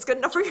cereal, it's good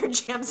enough for your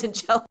jams and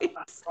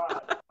jellies.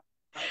 right,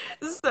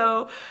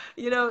 So,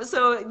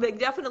 so like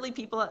definitely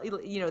people,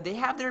 they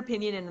have their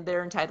opinion and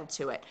they're entitled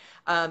to it.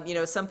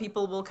 Some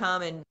people will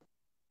come and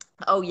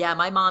Oh yeah,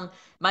 my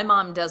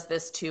mom does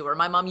this too, or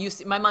my mom used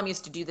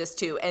to do this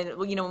too. And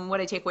well,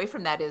 what I take away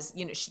from that is,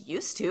 she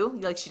used to,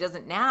 like she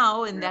doesn't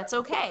now, and Yeah, that's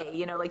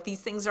okay. Like these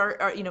things are,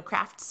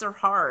 crafts are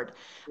hard.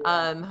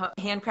 yeah,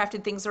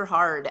 Handcrafted things are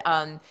hard.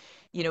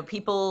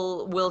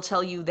 People will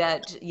tell you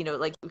that,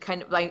 like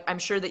kind of like I'm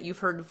sure that you've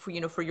heard for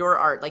your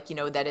art, like,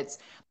 that it's,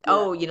 yeah,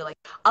 oh, like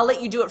I'll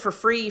let you do it for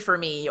free for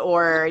me,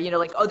 or,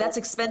 like, oh, that's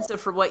expensive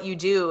for what you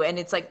do. And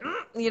it's like,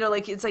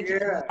 like it's like,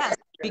 yeah, yes,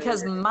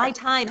 because my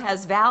time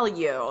has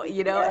value,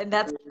 and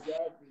that's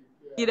exactly,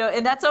 exactly. Yeah.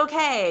 and that's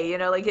okay,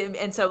 like,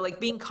 and so like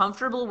being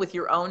comfortable with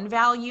your own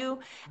value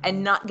and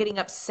Mhm. not getting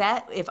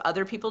upset if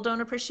other people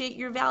don't appreciate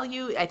your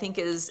value, I think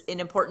is an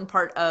important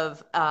part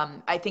of,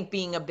 I think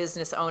being a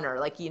business owner.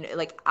 Like,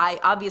 like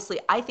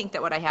I think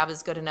that what I have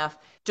is good enough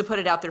to put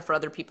it out there for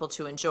other people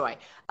to enjoy.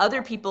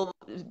 Other people,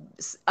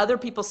 other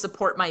people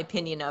support my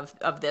opinion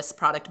of this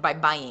product by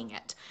buying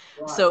it.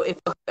 Right. So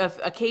if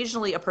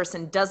occasionally a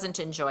person doesn't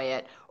enjoy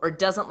it or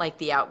doesn't like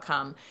the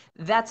outcome,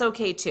 that's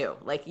okay too.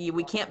 Like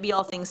we can't be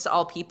all things to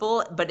all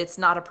people, but it's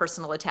not a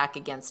personal attack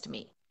against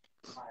me.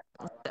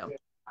 Right. So Yeah.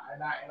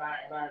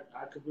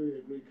 I completely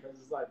agree because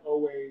it's like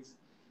always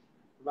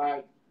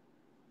like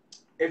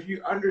if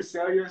you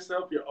undersell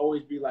yourself, you'll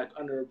always be like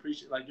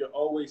underappreciated. Like you'll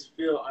always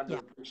feel yeah,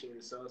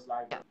 underappreciated. So it's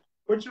like yeah.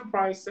 put your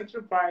price, set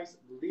your price,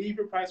 leave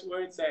your price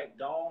where it's at.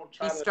 Don't Be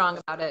try to strong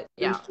about it.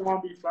 be Yeah.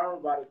 strong, be firm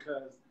about it.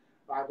 Cause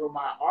like with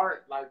my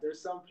art, like there's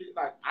some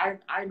people like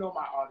I know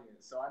my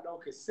audience, so I know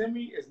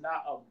Kissimmee is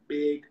not a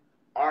big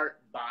art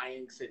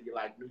buying city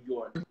like New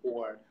York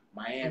or Mhm.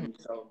 Miami.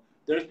 So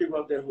there's people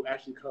up there who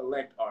actually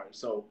collect art.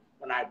 So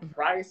when I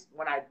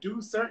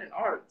do certain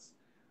arts,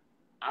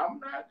 I'm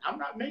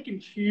not making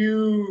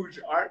huge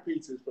art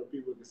pieces for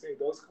people to see.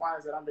 Those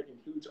clients that I'm making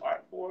huge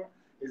art for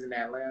is in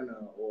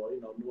Atlanta or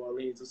New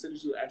Orleans, so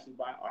cities who actually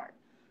buy art.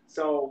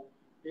 So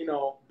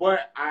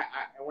but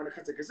when it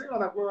comes to casino,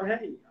 I'm like, well,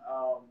 hey,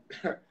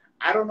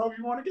 I don't know if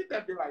you want to get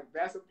that. Be like,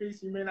 that's a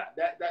piece you may not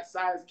that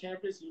size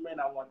campus you may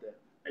not want that.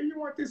 Maybe you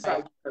want this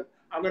size Right. because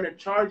I'm gonna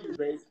charge you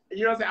based.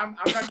 You know what I'm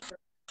saying?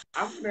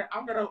 I'm not.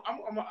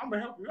 I'm gonna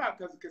help you out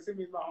because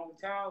Kissimmee is my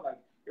hometown. Like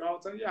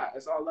yeah,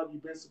 it's all love.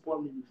 You've been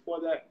supporting me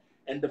before that,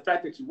 and the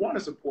fact that you want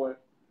to support,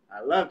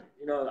 I love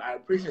it. I Mhm.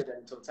 appreciate that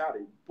in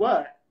totality.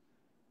 But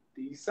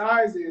these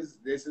sizes,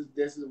 this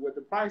is what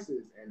the price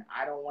is, and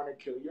I don't want to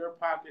kill your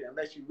pocket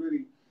unless you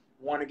really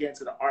want to get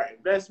into the art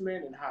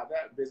investment and how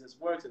that business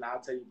works. And I'll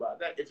tell you about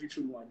that if you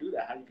truly want to do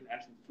that, how you can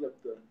actually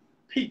flip the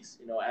piece,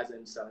 as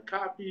in selling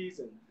copies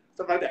and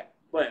stuff like that.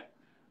 But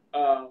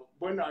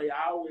no, yeah,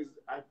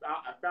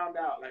 I found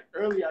out like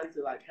earlier I used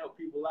to like help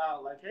people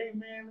out, like, hey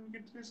man, let me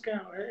get the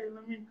discount. Hey,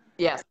 let me,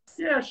 Yes.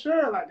 yeah,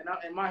 sure. Like, and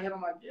in my head,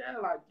 I'm like, yeah,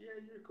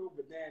 you're cool.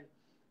 But then,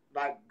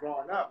 like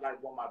growing up,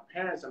 like when my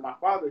parents and my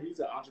father, he's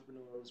an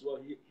entrepreneur as well.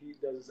 He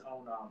does his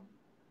own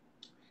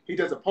he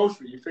does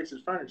upholstery. He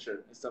fixes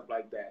furniture and stuff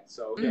like that.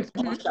 So he has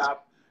his own Mhm.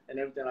 shop and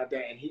everything like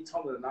that. And he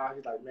told me that now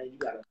he's like, man, you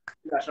gotta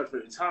charge for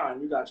your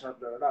time. You gotta charge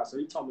for that. So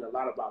he told me a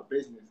lot about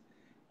business.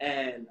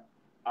 And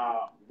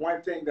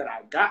one thing that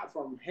I got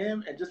from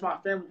him and just my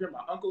family here,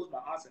 my uncles, my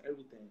aunts, and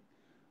everything,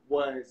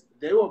 was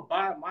they would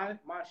buy my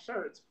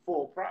shirts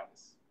full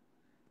price.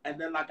 And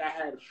then like I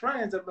had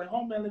friends that were like,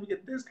 oh man, let me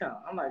get a discount.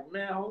 I'm like,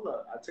 man, hold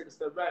up. I take a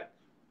step back.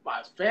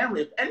 My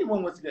family, if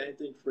anyone wants to get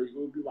anything free, it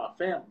would be my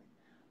family.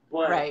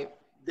 But Right.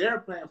 they're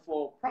paying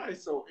full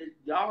price, so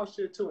y'all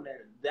should too. And then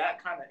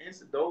that kind of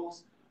instant,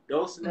 those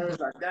Mhm. scenarios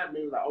like that,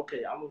 maybe like,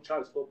 okay, I'm gonna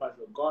charge full price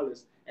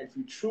regardless. And if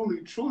you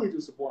truly, truly do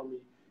support me,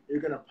 you're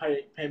gonna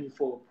pay me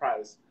full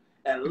price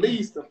at Mhm.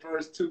 least the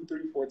first two,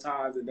 three, four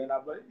times, and then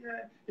I'm like,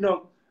 yeah,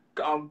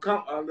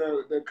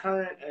 the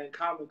current and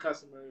common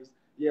customers,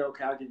 yeah,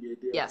 okay, I'll give you a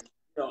deal. Yes.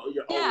 You're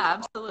always, Yeah,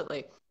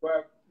 absolutely.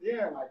 but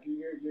yeah, like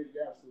you're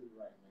absolutely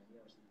right, man.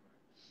 You're absolutely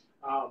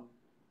right.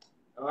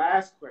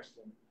 Last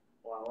question,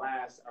 or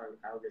last, or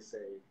I would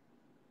say,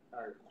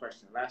 or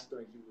question, last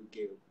thing you would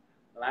give,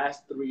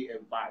 last three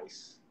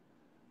advice,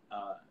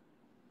 uh,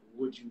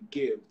 would you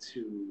give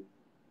to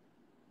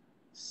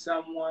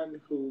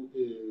someone who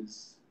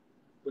is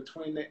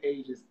between the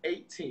ages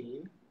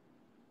 18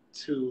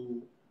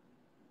 to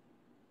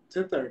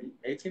 30,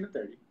 18 to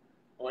 30,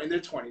 or in their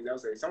 20s? I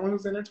would say someone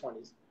who's in their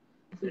 20s.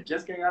 They're Mhm.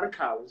 just getting out of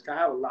college. I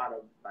have a lot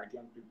of like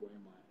young people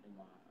in my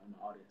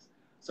audience.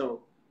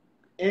 So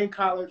in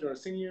college or a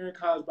senior year in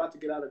college, about to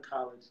get out of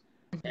college,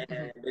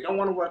 and they don't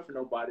want to work for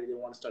nobody. They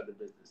want to start their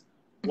business.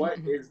 What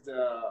Mhm. is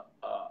the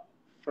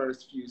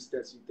first few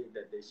steps you think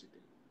that they should do?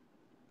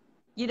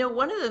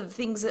 One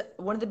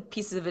of the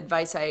pieces of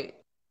advice I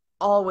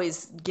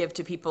always give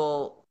to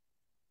people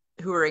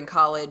who are in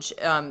college,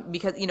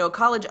 because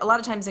college, a lot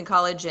of times in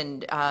college,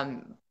 and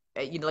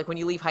like when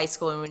you leave high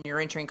school and when you're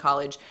entering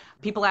college,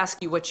 people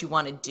ask you what you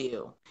want to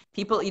do.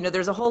 People,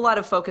 there's a whole lot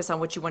of focus on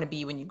what you want to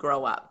be when you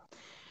grow up.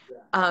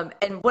 Yeah,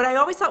 And what I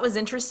always thought was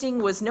interesting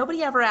was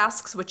nobody ever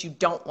asks what you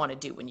don't want to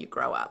do when you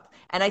grow up.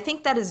 And I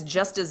think that is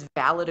just as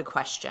valid a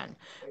question.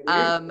 it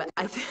is.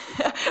 I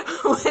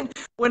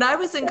when I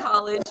was in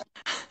college,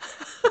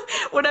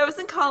 when I was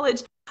in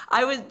college,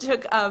 I would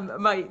took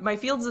my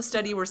fields of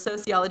study were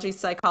sociology,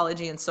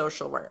 psychology, and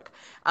social work.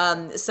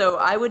 So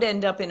I would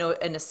end up in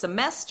a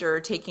semester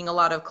taking a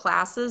lot of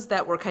classes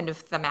that were kind of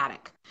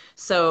thematic.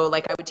 So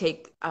like I would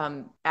take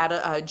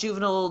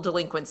juvenile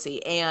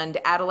delinquency and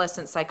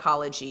adolescent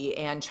psychology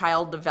and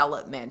child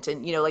development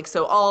and like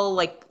so all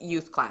like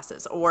youth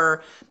classes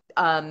or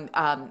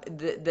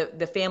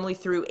the family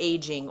through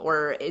aging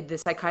or the Yeah.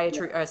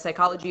 psychiatry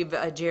psychology of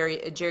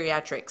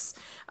geriatrics.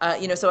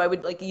 So I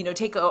would like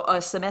take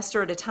a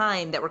semester at a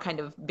time that were kind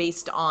of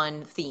based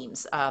on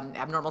themes,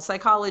 abnormal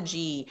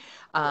psychology,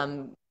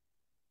 um,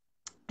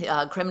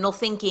 criminal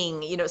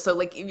thinking, so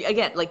like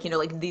again, like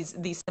like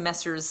these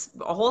semesters,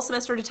 a whole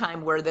semester at a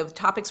time, where the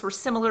topics were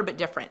similar but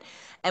different.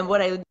 And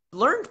what I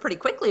learned pretty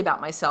quickly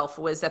about myself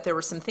was that there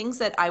were some things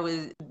that I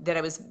was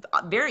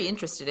very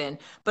interested in,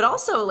 but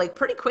also like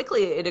pretty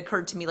quickly it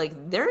occurred to me like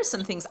there are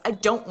some things I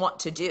don't want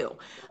to do.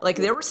 Like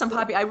Yeah. there were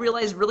I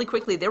realized really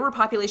quickly there were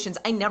populations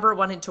I never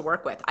wanted to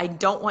work with. I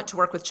don't want to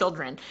work with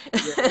children.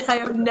 Yeah. I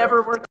have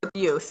never worked with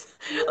youth.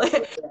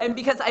 Yeah. And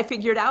because I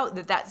figured out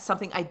that that's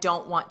something I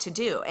don't want to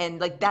do.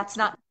 And like that's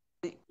not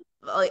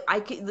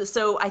like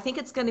so I think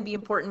it's going to be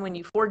important when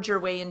you forge your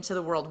way into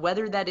the world,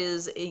 whether that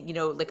is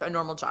like a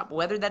normal job,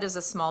 whether that is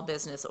a small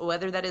business,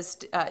 whether that is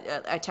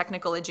a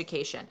technical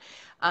education,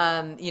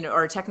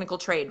 or a technical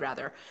trade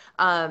rather,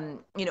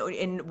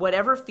 in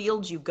whatever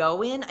field you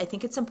go in. I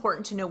think it's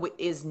important to know what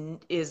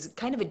is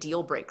kind of a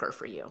deal breaker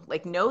for you.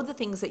 Like know the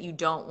things that you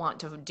don't want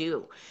to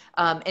do,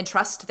 and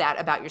trust that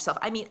about yourself.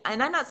 I mean,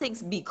 and I'm not saying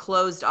be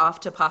closed off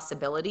to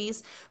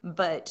possibilities,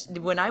 but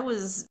when I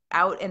was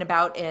out and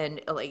about and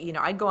like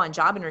I'd go on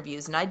job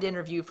interviews and I'd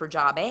interview for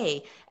job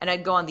A, and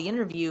I'd go on the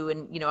interview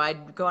and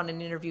I'd go on an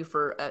interview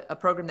for a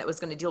program that was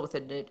going to deal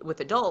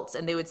with adults,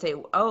 and they would say,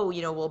 oh,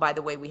 well, by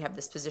the way, we have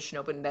this position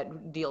open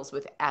that deals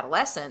with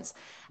adolescents.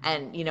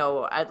 And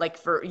I like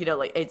for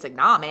like it's like,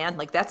 nah, man,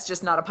 like that's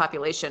just not a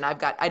population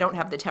I don't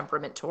have the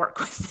temperament to work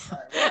with.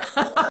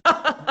 Right.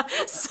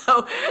 Right.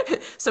 so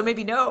so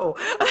maybe no.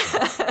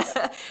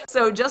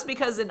 So just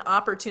because an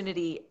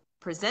opportunity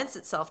presents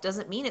itself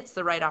doesn't mean it's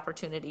the right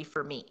opportunity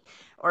for me,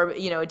 or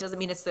it doesn't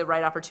mean it's the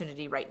right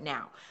opportunity right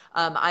now.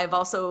 I've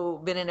also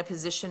been in a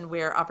position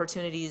where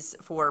opportunities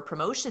for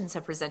promotions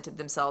have presented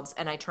themselves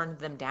and I turned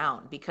them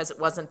down because it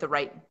wasn't the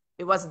right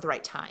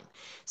time.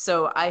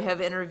 So I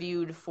have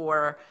interviewed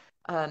for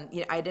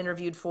I'd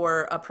interviewed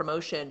for a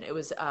promotion. It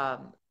was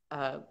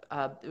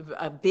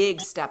a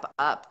big step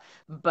up,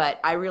 but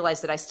I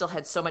realized that I still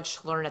had so much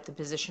to learn at the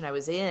position I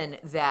was in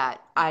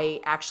that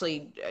I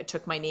actually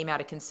took my name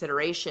out of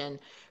consideration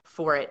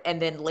for it,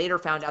 and then later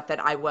found out that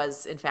I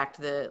was in fact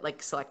the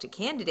like selected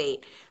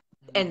candidate,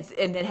 and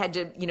then had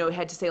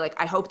to say like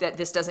I hope that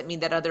this doesn't mean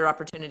that other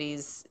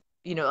opportunities,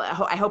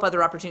 I hope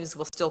other opportunities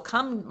will still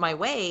come my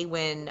way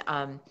when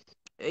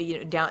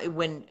down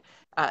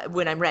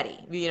when I'm ready,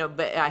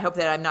 but I hope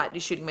that I'm not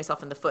shooting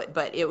myself in the foot,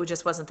 but it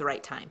just wasn't the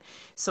right time.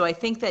 So I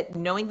think that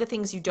knowing the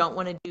things you don't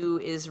want to do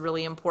is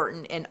really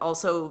important, and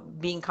also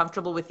being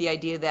comfortable with the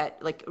idea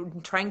that like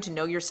trying to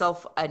know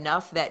yourself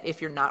enough that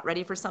if you're not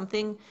ready for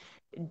something,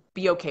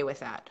 be okay with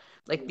that.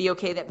 Like be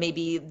okay that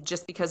maybe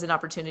just because an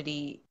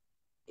opportunity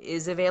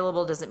is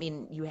available doesn't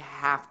mean you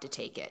have to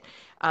take it.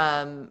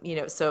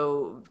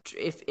 So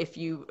if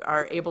you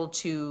are able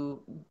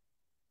to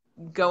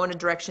go in a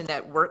direction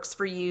that works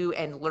for you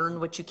and learn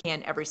what you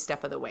can every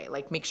step of the way.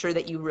 Like make sure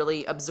that you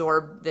really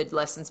absorb the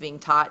lessons being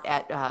taught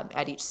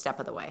at each step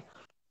of the way.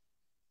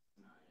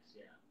 Nice.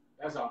 Yeah.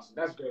 That's awesome.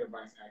 That's great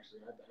advice, actually.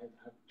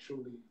 I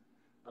truly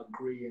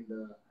agree. In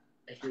the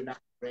if you're not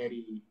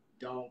ready,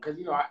 don't. Because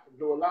I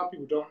know a lot of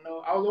people don't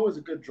know. I was always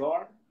a good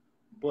drawer,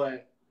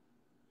 but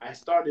I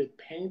started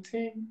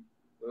painting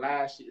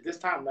last year. This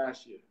time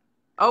last year.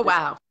 Oh, This,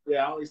 wow.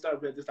 yeah, I only started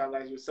painting this time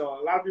last year. So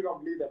a lot of people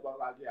don't believe that, but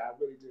like, yeah, I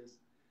really just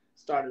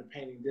started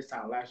painting this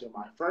time last year.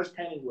 My first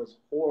painting was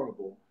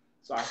horrible.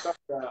 So I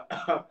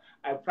started.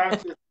 I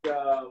practiced.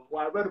 Well,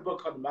 I read a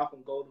book called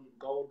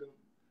Golden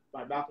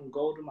by Malcolm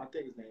Golden. I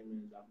think his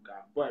name is, I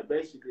forgot. But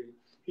basically,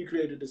 he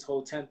created this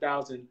whole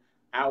 10,000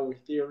 hour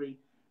theory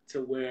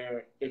to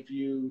where if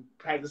you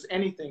practice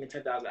anything in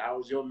 10,000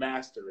 hours, you'll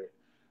master it.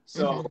 Hmm.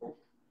 So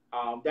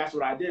that's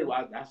what I did.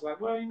 I was like,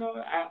 well,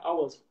 I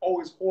was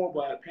always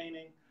horrible at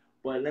painting,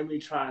 but let me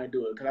try and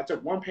do it. Because I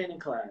took one painting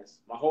class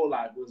my whole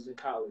life, was in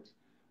college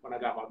when I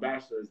got my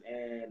bachelor's,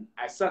 and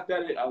I sucked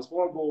at it. I was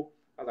horrible.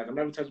 I was like, I'm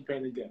never touching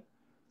painting again.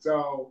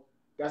 So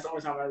that's the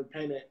only time I ever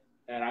painted,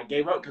 and I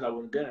gave up because I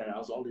wasn't good at it. I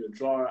was only a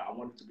drawer. I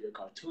wanted to be a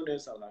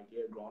cartoonist. I was like,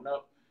 yeah, growing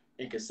up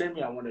in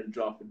Kissimmee, I wanted to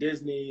draw for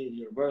Disney and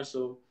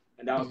Universal,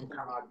 and that was Hmm.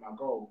 kind of like my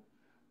goal.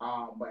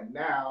 But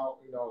now,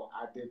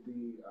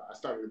 I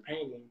started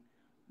painting,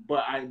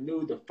 but I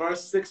knew the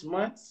first 6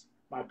 months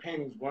my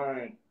paintings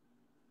weren't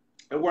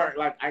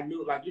like I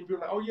knew like you'd be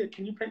like, oh yeah,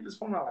 can you paint this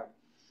for me? I'm like,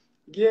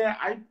 yeah,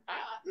 I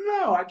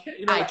no, I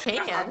can't. I Like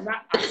can.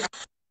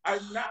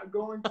 I'm not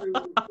going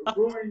to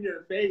ruin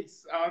your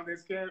face on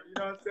this camera. You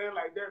know what I'm saying?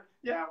 Like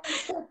yeah,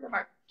 I'm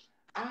like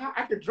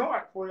I could draw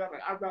it for you. I'm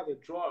like I'd rather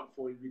draw it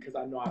for you because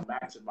I know I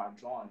mastered my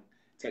drawing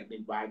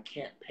technique, but I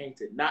can't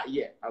paint it. Not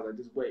yet. I was like,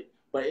 just wait.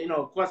 But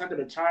of course, I could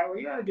have tried.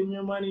 Like, yeah, give me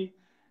your money,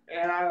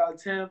 and I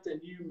attempt,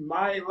 and you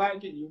might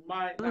like it, you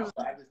might not.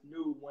 But I just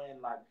knew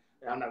when, like,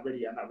 I'm not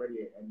ready. I'm not ready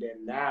yet. And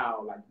then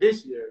now, like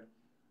this year,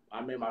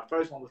 I mean, my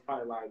first one was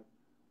probably like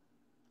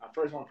my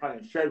first one probably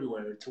in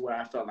February, to where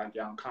I felt like,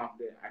 yeah, I'm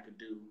confident I could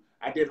do.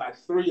 I did like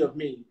 3 of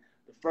me.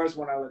 The first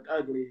one I looked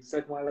ugly.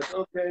 Second one I looked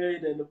okay.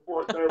 Then the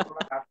third one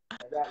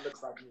that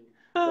looks like me.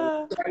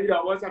 So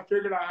once I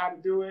figured out how to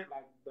do it,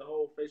 like the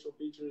whole facial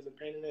features and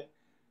painting it,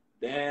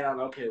 then I'm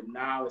like, okay.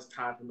 Now it's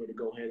time for me to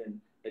go ahead and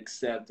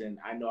accept, and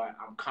I know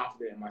I'm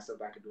confident in myself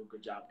that I can do a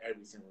good job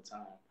every single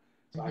time.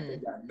 So I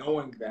think that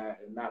knowing that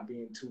and not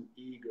being too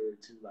eager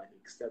to like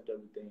accept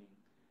everything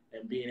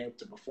and being able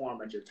to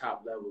perform at your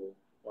top level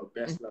or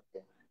best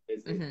level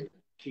is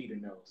key to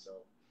know.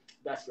 So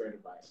that's great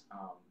advice.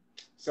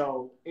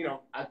 So we've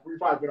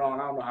probably been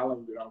on. I don't know how long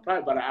we've been on.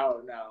 Probably about an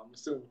hour now. I'm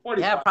assuming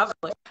 45. Yeah,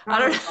 probably. I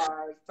don't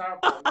know. Time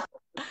for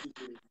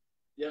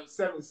yeah,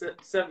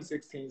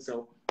 7:16.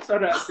 So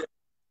that's it.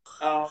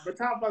 But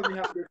time for me to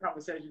have a good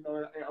conversation.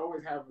 It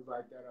always happens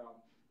like that.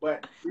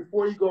 But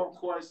before you go, of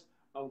course,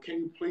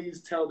 can you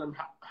please tell them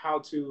how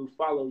to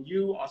follow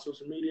you on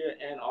social media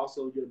and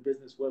also your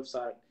business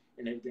website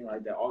and everything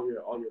like that, all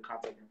your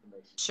contact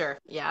information? Sure.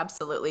 Yeah,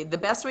 absolutely. The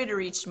best way to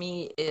reach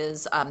me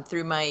is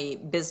through my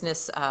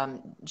business,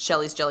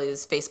 Shelly's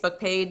Jellies Facebook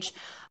page,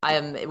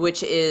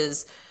 which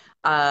is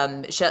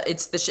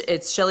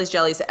it's Shelly's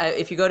Jellies.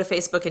 If you go to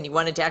Facebook and you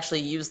wanted to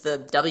actually use the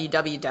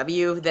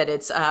www, that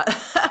it's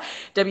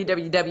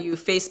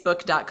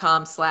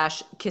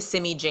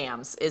www.facebook.com/Kissimmee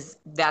Jams.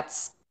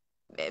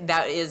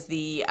 That is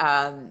the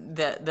I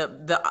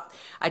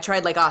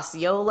tried like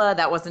Osceola,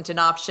 that wasn't an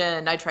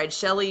option. I tried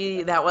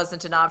Shelley, that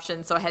wasn't an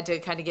option. So I had to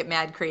kind of get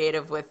mad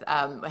creative with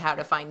how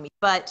to find me.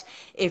 But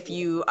if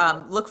you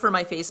look for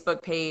my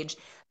Facebook page,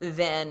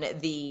 then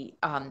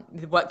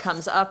what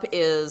comes up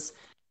is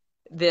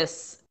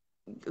this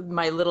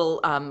my little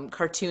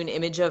cartoon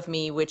image of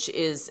me, which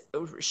is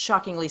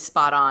shockingly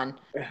spot on.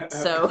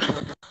 So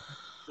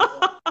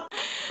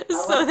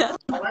I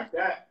like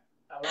that.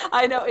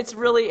 I know it's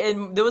really,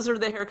 and those are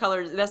the hair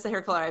colors. That's the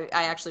hair color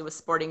I actually was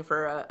sporting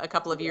for a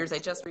couple of years. I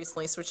just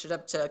recently switched it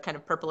up to kind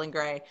of purple and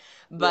gray,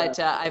 but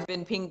I've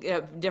been pink,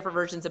 different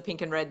versions of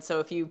pink and red. So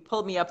if you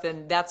pull me up,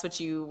 then that's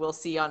what you will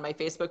see on my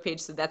Facebook page.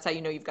 So that's how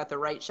you know you've got the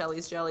right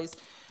Shelly's Jellies.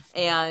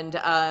 And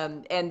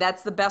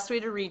that's the best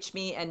way to reach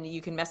me. And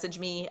you can message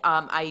me.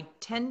 I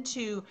tend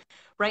to.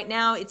 Right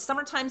now, it's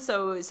summertime,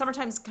 so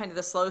summertime's kind of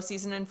the slow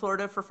season in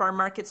Florida for farm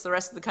markets. The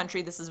rest of the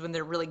country, this is when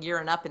they're really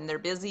gearing up and they're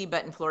busy,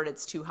 but in Florida,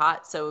 it's too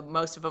hot, so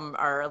most of them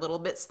are a little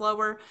bit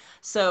slower.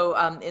 So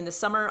in the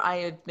summer, I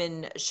have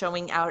been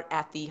showing out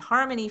at the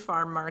Harmony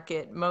Farm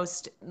Market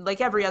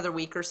like every other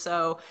week or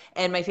so,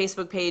 and my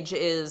Facebook page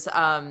has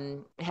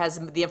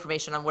the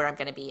information on where I'm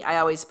going to be. I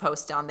always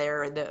post down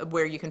there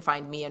where you can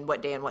find me and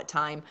what day and what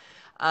time.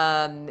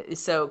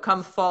 So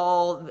come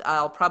fall,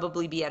 I'll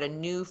probably be at a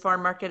new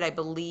farm market. I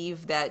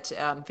believe that,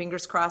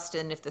 fingers crossed,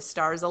 and if the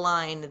stars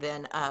align,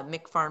 then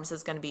Mick Farms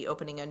is going to be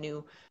opening a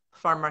new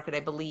farm market, I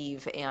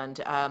believe. And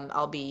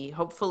I'll be,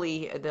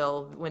 hopefully,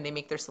 when they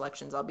make their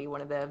selections, I'll be one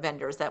of the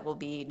vendors that will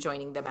be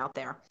joining them out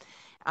there.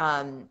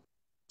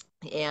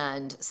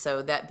 And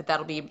so but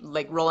that'll be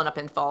like rolling up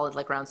in fall,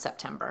 like around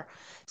September.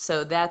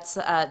 So that's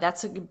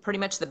pretty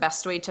much the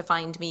best way to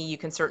find me. You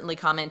can certainly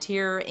comment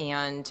here,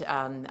 and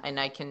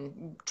I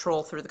can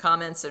troll through the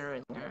comments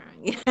and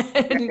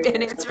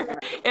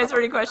answer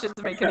any questions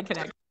and make any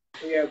connection.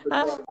 Yeah, but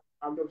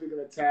I'm definitely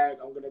gonna tag.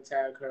 I'm gonna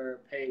tag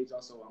her page.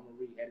 Also, I'm gonna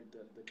re-edit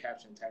the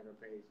caption, tag her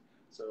page,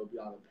 so it'll be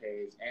on the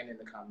page and in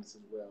the comments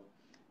as well.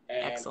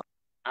 And excellent.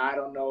 I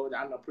don't know.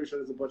 I'm pretty sure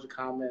there's a bunch of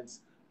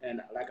comments. And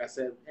like I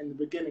said in the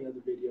beginning of the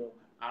video,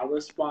 I'll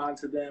respond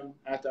to them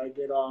after I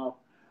get off.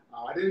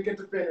 I didn't get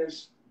to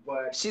finish,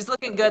 but she's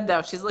looking good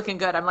though. She's looking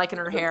good. I'm liking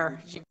her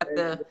hair. She got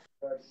her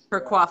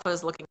coif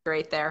is looking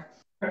great there.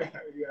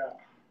 Yeah,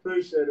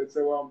 appreciate it.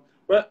 So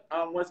but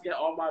once again,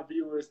 all my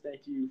viewers,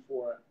 thank you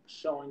for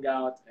showing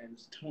out and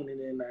tuning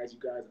in as you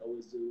guys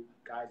always do,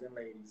 guys and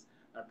ladies.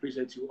 I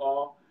appreciate you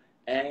all,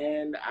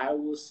 and I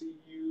will see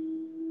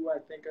you. I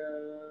think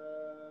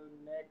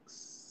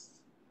next.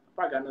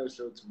 I got another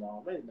show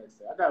tomorrow, maybe next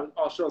day. I got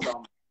all shows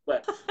on,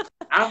 but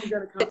I'm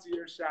gonna come to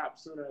your shop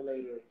sooner or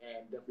later,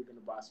 and definitely gonna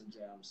buy some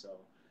jams.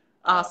 So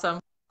awesome!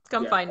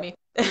 Come find me.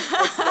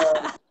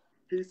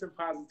 Peace and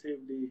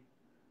positivity.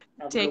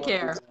 Take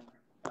care.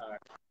 All right.